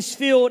amount is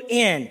filled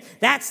in.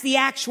 That's the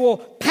actual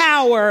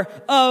power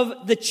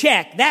of the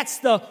check. That's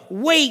the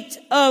weight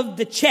of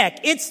the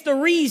check. It's the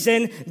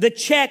reason the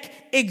check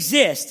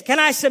exists. Can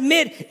I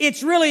submit?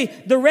 It's really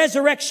the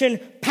resurrection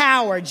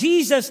power.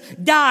 Jesus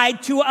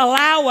died to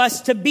allow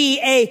us to be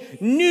a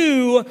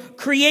new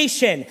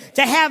creation,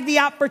 to have the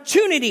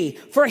opportunity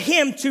for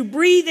him to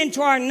breathe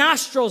into our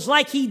nostrils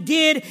like he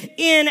did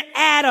in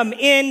Adam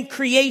in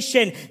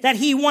creation, that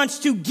he wants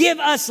to give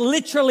us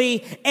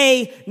literally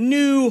a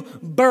new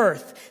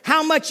birth.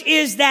 How much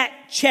is that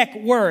check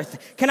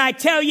worth? Can I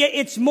tell you,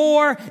 it's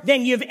more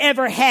than you've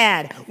ever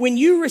had. When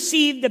you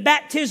receive the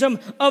baptism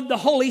of the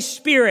Holy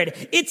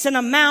Spirit, it's an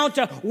amount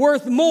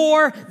worth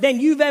more than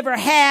you've ever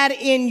had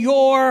in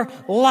your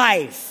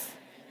life.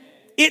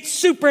 It's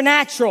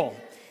supernatural.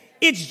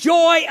 It's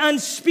joy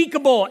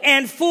unspeakable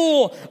and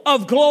full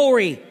of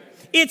glory.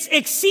 It's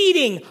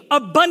exceeding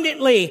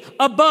abundantly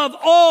above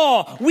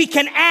all we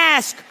can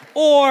ask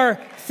or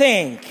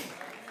think.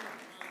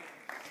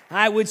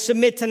 I would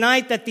submit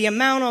tonight that the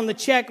amount on the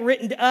check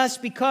written to us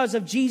because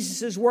of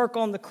Jesus' work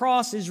on the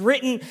cross is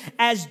written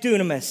as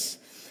dunamis.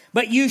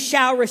 But you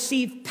shall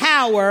receive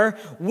power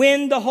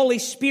when the Holy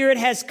Spirit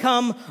has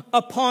come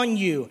upon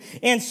you.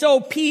 And so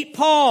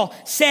Paul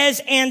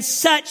says, and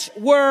such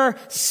were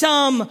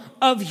some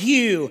of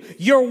you.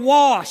 You're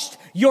washed.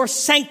 You're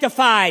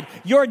sanctified.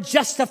 You're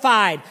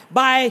justified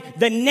by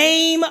the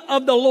name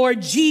of the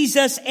Lord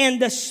Jesus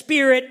and the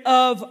Spirit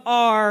of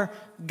our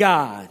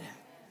God.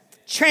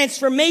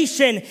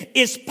 Transformation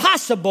is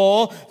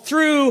possible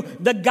through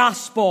the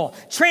gospel.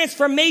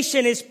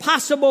 Transformation is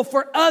possible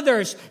for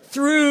others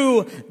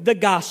through the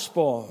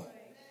gospel.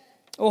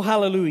 Oh,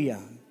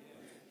 hallelujah.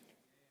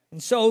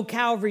 And so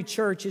Calvary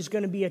Church is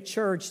going to be a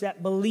church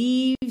that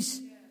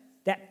believes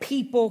that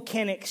people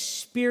can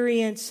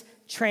experience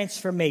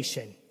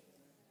transformation.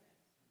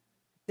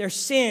 Their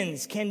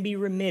sins can be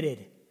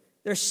remitted.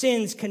 Their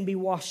sins can be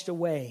washed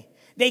away.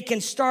 They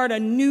can start a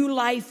new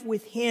life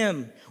with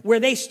him, where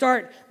they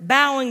start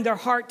bowing their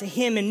heart to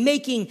him and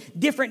making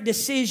different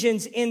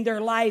decisions in their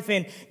life.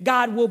 And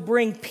God will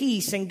bring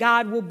peace, and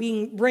God will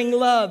bring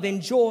love and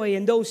joy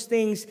and those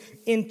things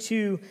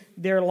into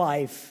their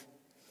life.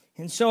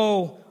 And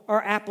so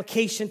our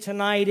application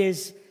tonight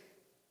is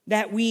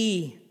that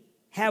we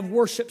have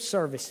worship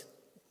services,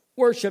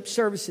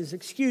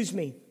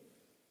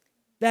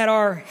 that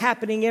are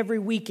happening every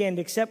weekend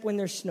except when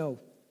there's snow.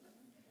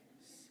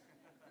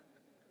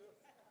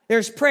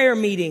 There's prayer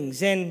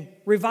meetings and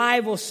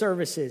revival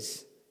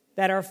services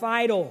that are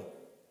vital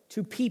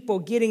to people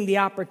getting the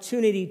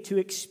opportunity to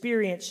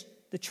experience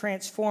the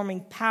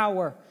transforming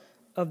power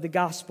of the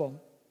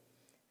gospel.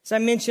 As I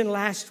mentioned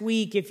last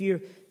week, if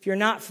you're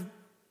not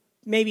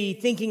maybe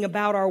thinking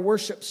about our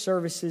worship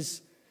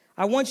services,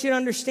 I want you to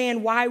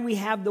understand why we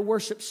have the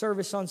worship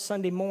service on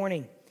Sunday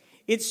morning.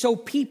 It's so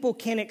people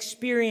can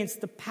experience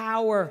the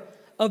power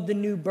of the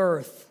new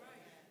birth.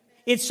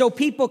 It's so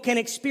people can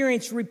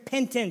experience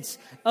repentance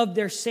of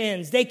their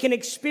sins. They can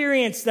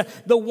experience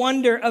the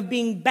wonder of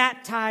being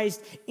baptized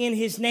in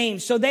his name.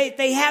 So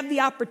they have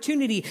the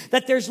opportunity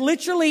that there's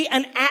literally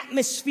an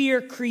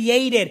atmosphere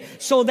created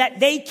so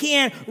that they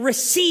can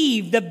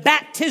receive the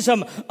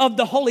baptism of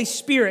the Holy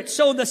Spirit.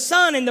 So the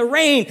sun and the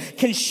rain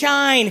can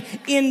shine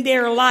in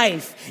their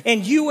life.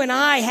 And you and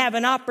I have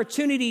an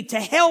opportunity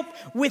to help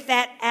with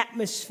that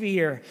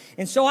atmosphere.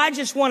 And so I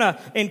just want to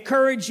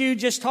encourage you,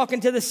 just talking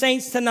to the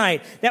saints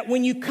tonight, that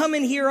when you come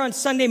in here on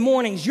Sunday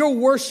mornings, your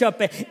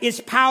worship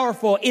is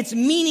powerful. It's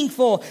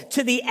meaningful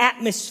to the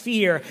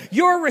atmosphere.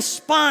 Your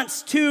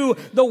response to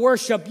the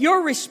worship,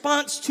 your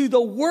response to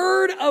the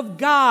Word of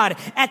God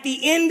at the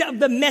end of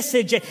the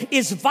message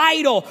is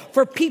vital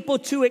for people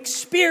to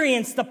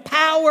experience the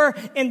power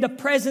and the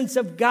presence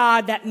of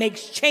God that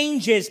makes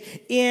changes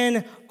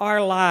in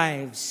our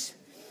lives.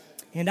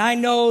 And I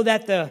know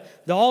that the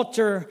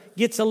altar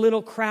gets a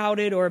little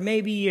crowded, or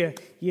maybe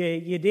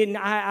you didn't.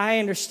 I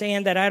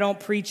understand that I don't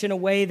preach in a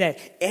way that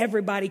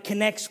everybody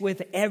connects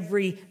with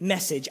every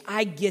message.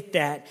 I get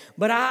that.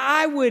 But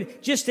I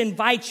would just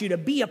invite you to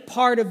be a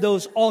part of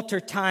those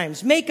altar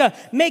times. Make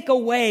a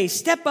way.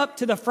 Step up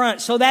to the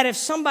front so that if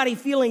somebody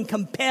feeling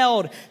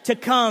compelled to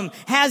come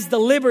has the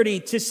liberty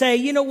to say,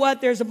 you know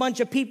what, there's a bunch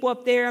of people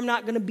up there, I'm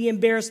not going to be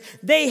embarrassed.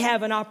 They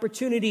have an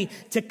opportunity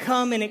to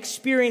come and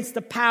experience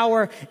the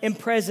power and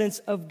presence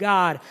of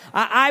God.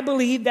 I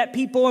believe that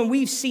people, and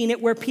we've seen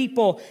it where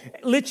people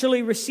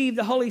literally receive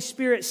the Holy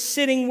Spirit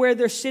sitting where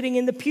they're sitting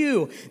in the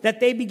pew, that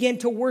they begin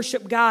to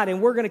worship God,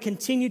 and we're going to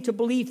continue to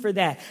believe for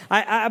that.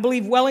 I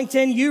believe,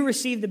 Wellington, you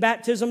received the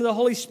baptism of the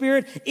Holy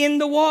Spirit in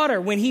the water.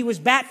 When he was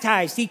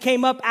baptized, he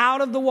came up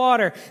out of the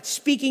water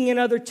speaking in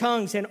other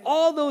tongues, and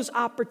all those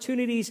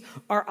opportunities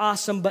are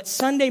awesome. But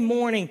Sunday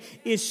morning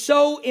is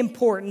so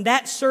important.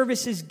 That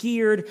service is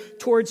geared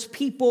towards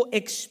people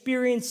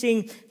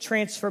experiencing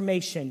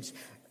transformations.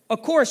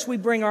 Of course, we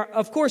bring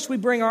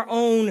our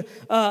own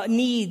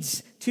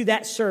needs to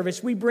that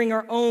service. We bring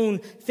our own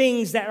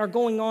things that are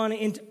going on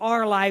in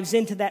our lives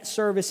into that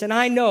service. And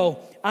I know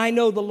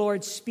the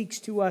Lord speaks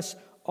to us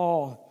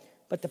all.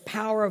 But the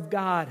power of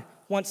God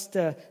wants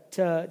to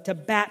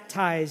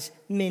baptize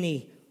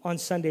many on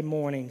Sunday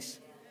mornings.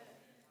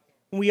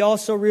 We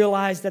also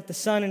realize that the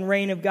sun and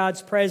rain of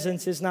God's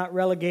presence is not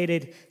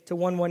relegated to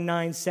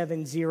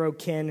 11970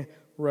 Ken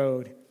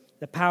Road.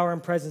 The power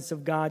and presence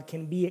of God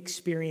can be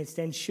experienced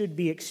and should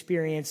be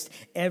experienced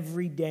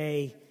every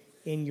day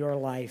in your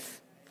life.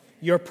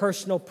 Your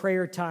personal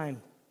prayer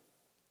time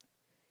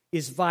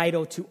is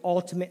vital to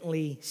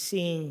ultimately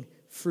seeing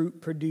fruit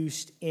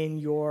produced in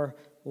your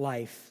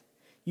life.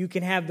 You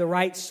can have the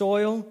right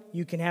soil,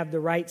 you can have the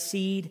right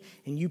seed,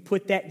 and you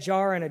put that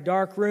jar in a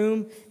dark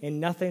room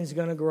and nothing's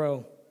going to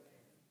grow.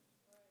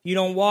 You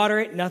don't water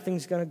it,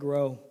 nothing's going to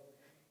grow.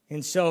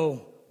 And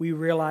so we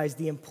realize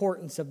the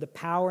importance of the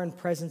power and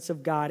presence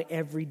of God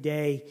every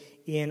day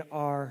in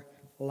our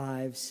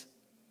lives.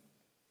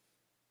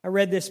 I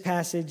read this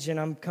passage, and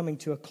I'm coming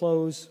to a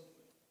close.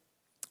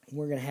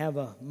 We're going to have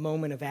a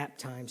moment of app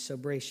time, so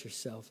brace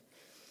yourself.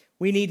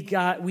 We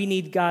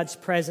need God's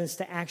presence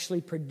to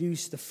actually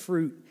produce the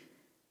fruit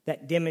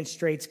that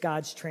demonstrates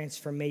God's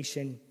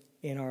transformation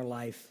in our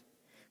life.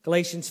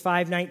 Galatians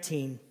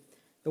 5:19,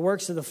 the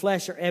works of the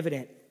flesh are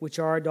evident, which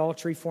are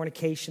adultery,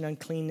 fornication,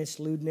 uncleanness,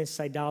 lewdness,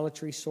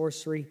 idolatry,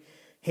 sorcery,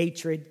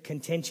 hatred,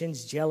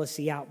 contentions,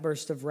 jealousy,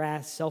 outbursts of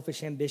wrath,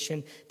 selfish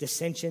ambition,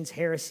 dissensions,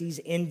 heresies,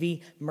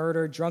 envy,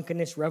 murder,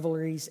 drunkenness,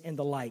 revelries, and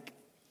the like.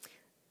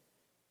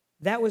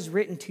 That was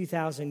written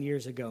 2,000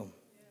 years ago.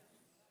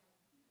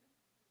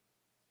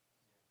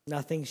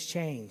 Nothing's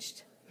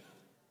changed.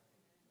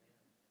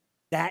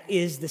 That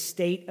is the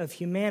state of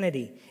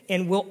humanity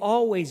and will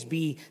always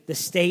be the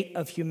state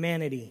of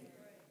humanity.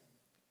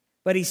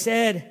 But he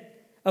said,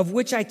 of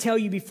which I tell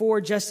you before,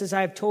 just as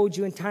I have told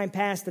you in time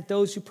past, that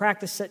those who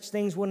practice such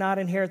things will not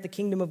inherit the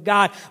kingdom of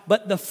God.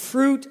 But the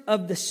fruit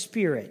of the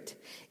Spirit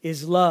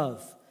is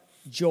love,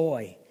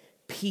 joy,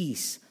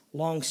 peace,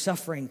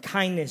 long-suffering,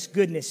 kindness,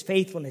 goodness,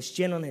 faithfulness,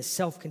 gentleness,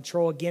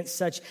 self-control. Against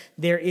such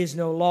there is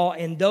no law.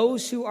 And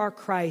those who are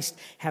Christ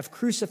have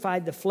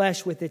crucified the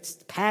flesh with its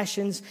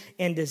passions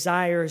and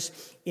desires.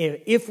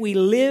 If we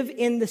live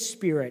in the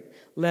Spirit,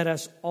 let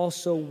us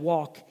also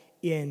walk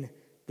in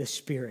the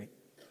Spirit.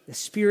 The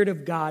Spirit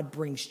of God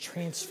brings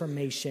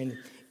transformation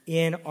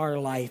in our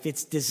life.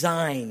 It's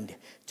designed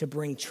to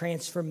bring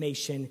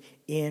transformation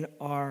in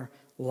our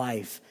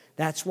life.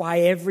 That's why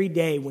every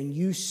day when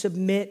you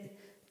submit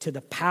to the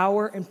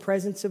power and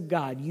presence of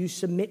God, you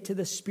submit to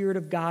the Spirit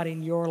of God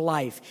in your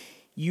life,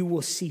 you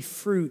will see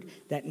fruit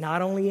that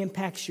not only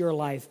impacts your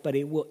life, but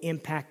it will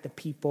impact the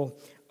people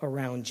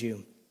around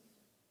you.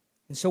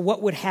 And so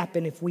what would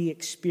happen if we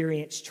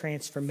experienced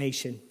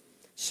transformation?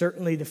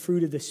 Certainly the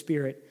fruit of the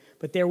Spirit,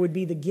 but there would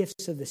be the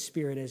gifts of the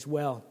Spirit as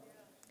well.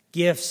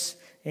 Gifts,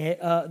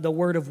 the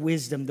word of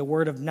wisdom, the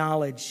word of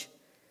knowledge,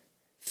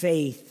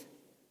 faith,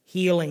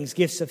 healings,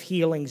 gifts of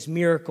healings,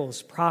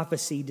 miracles,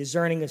 prophecy,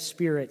 discerning of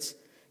spirits,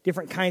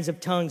 different kinds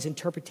of tongues,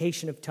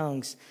 interpretation of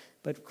tongues.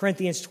 But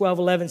Corinthians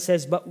 12:11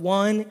 says, but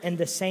one and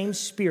the same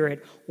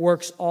Spirit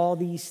works all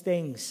these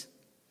things,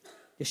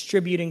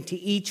 distributing to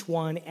each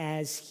one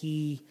as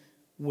he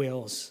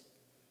wills.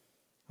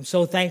 I'm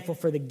so thankful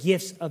for the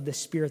gifts of the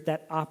Spirit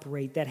that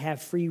operate, that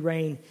have free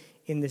reign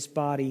in this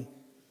body.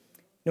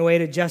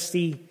 Noeda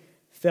Justy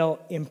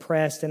felt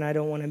impressed, and I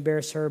don't want to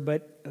embarrass her,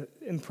 but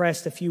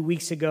impressed a few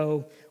weeks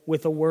ago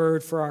with a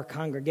word for our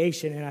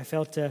congregation, and I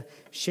felt to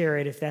share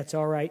it if that's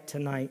all right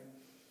tonight.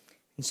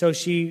 And so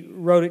she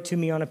wrote it to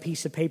me on a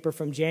piece of paper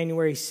from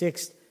January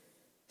 6th,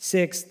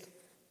 6th,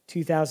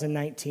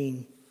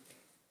 2019.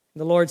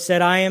 The Lord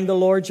said, I am the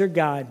Lord your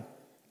God.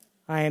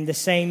 I am the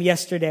same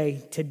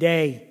yesterday,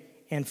 today,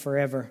 and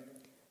forever.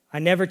 I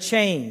never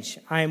change.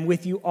 I am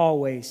with you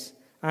always.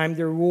 I am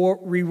the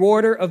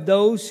rewarder of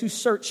those who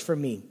search for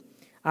me.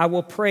 I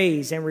will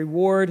praise and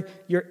reward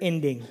your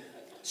ending.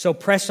 So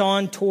press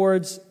on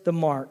towards the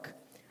mark.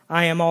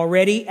 I am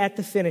already at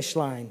the finish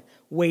line,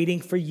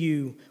 waiting for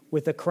you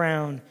with a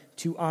crown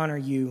to honor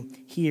you.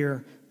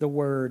 Hear the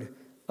word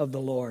of the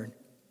Lord.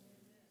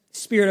 The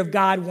Spirit of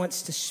God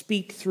wants to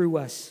speak through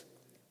us,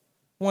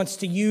 wants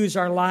to use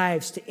our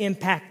lives to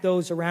impact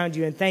those around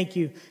you. And thank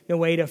you,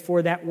 Noeda,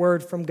 for that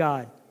word from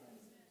God.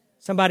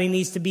 Somebody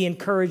needs to be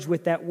encouraged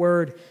with that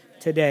word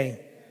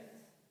today.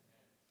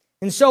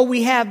 And so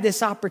we have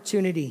this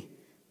opportunity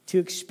to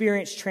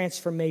experience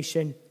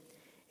transformation.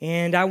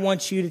 And I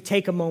want you to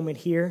take a moment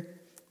here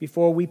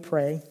before we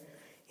pray.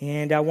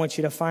 And I want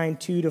you to find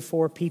 2 to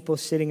 4 people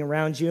sitting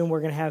around you. And we're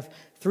going to have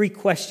 3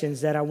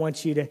 questions that I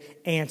want you to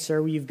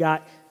answer. You've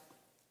got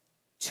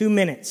 2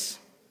 minutes.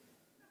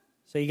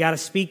 So you got to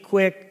speak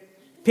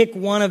quick. Pick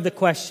one of the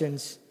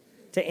questions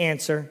to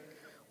answer.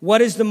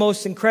 What is the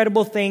most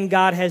incredible thing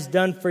God has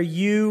done for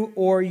you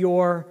or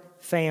your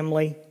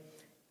family?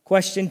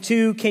 Question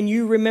 2, can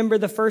you remember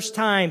the first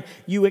time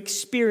you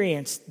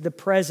experienced the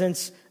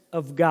presence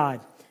of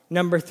God?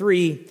 Number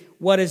 3,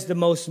 what is the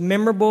most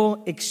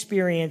memorable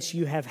experience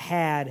you have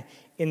had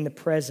in the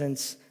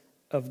presence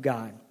of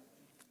God?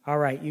 All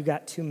right, you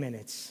got 2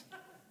 minutes.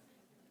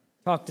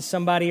 Talk to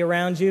somebody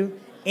around you.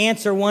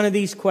 Answer one of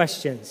these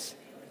questions.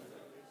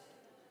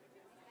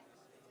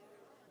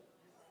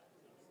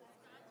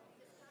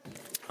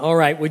 All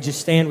right, would you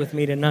stand with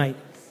me tonight?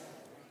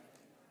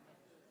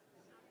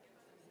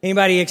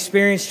 Anybody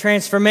experience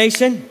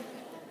transformation?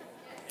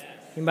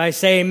 Anybody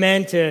say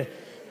amen to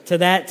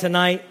that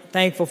tonight?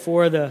 Thankful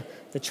for the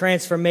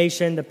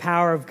transformation, the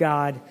power of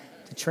God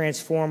to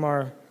transform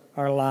our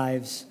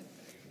lives.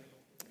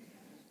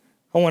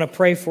 I want to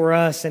pray for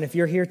us, and if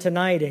you're here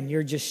tonight and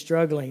you're just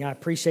struggling, I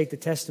appreciate the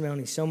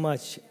testimony so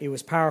much. It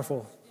was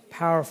powerful,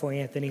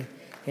 Anthony,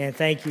 and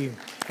thank you.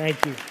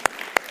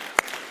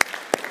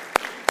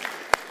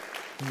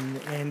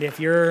 And if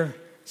you're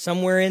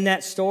somewhere in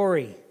that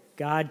story,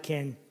 God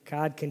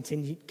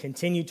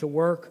continue to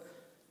work.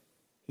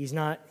 He's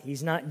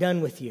not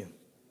done with you.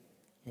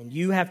 And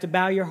you have to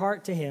bow your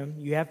heart to Him.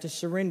 You have to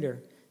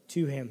surrender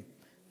to Him.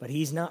 But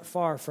He's not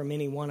far from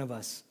any one of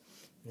us.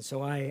 And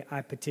so I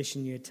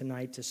petition you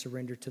tonight to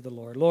surrender to the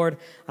Lord. Lord,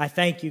 I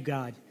thank you,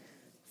 God,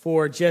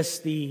 for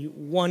just the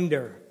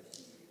wonder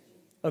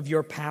of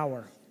your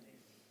power.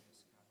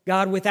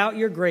 God, without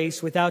your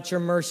grace, without your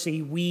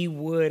mercy, we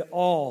would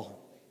all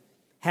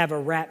have a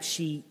rap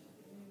sheet,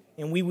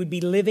 and we would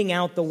be living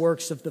out the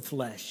works of the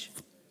flesh.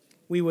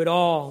 We would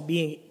all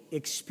be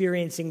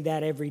experiencing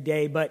that every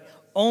day, but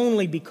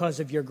only because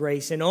of your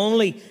grace and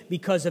only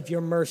because of your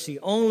mercy,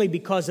 only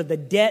because of the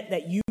debt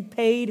that you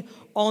paid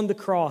on the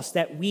cross,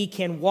 that we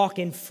can walk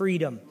in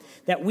freedom,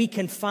 that we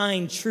can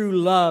find true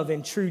love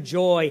and true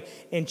joy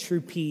and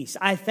true peace.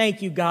 I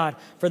thank you, God,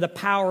 for the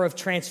power of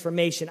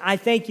transformation. I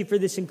thank you for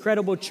this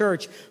incredible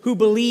church who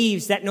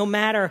believes that no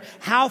matter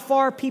how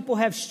far people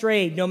have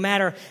strayed, no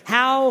matter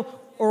how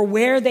or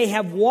where they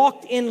have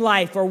walked in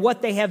life or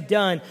what they have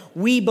done,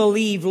 we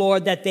believe,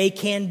 Lord, that they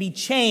can be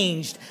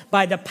changed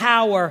by the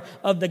power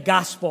of the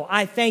gospel.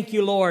 I thank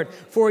you, Lord,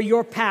 for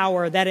your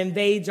power that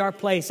invades our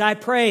place. I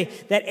pray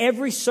that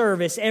every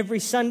service, every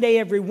Sunday,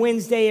 every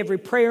Wednesday, every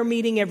prayer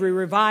meeting, every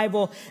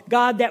revival,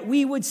 God, that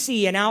we would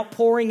see an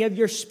outpouring of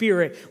your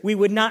Spirit. We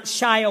would not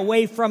shy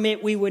away from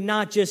it. We would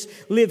not just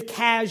live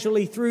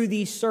casually through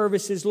these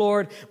services,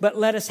 Lord, but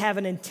let us have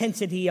an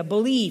intensity, a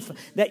belief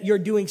that you're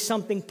doing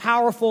something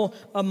powerful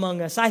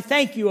among us. I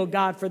thank you, O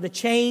God, for the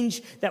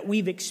change that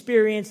we've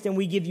experienced, and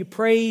we give you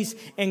praise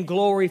and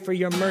glory for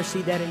your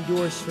mercy that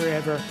endures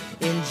forever.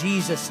 In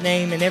Jesus'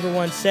 name, and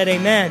everyone said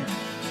amen.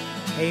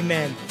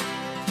 Amen.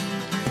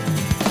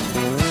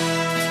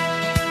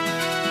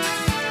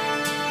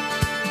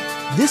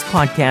 This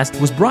podcast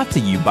was brought to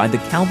you by the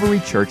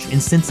Calvary Church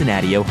in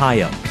Cincinnati,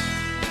 Ohio.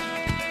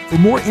 For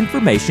more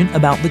information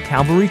about the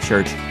Calvary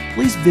Church,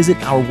 please visit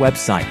our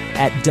website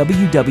at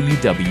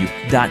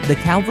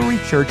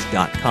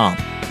www.thecalvarychurch.com.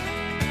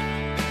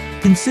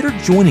 Consider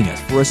joining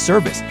us for a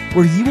service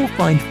where you will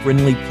find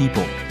friendly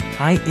people,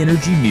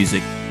 high-energy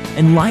music,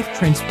 and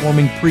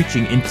life-transforming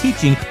preaching and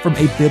teaching from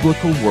a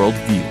biblical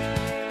worldview.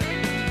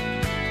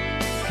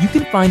 You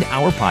can find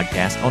our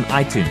podcast on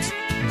iTunes,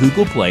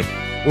 Google Play,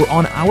 or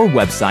on our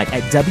website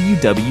at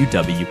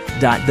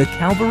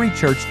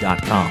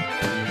www.thecalvarychurch.com.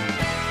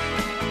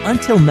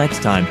 Until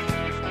next time,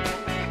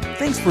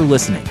 thanks for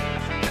listening.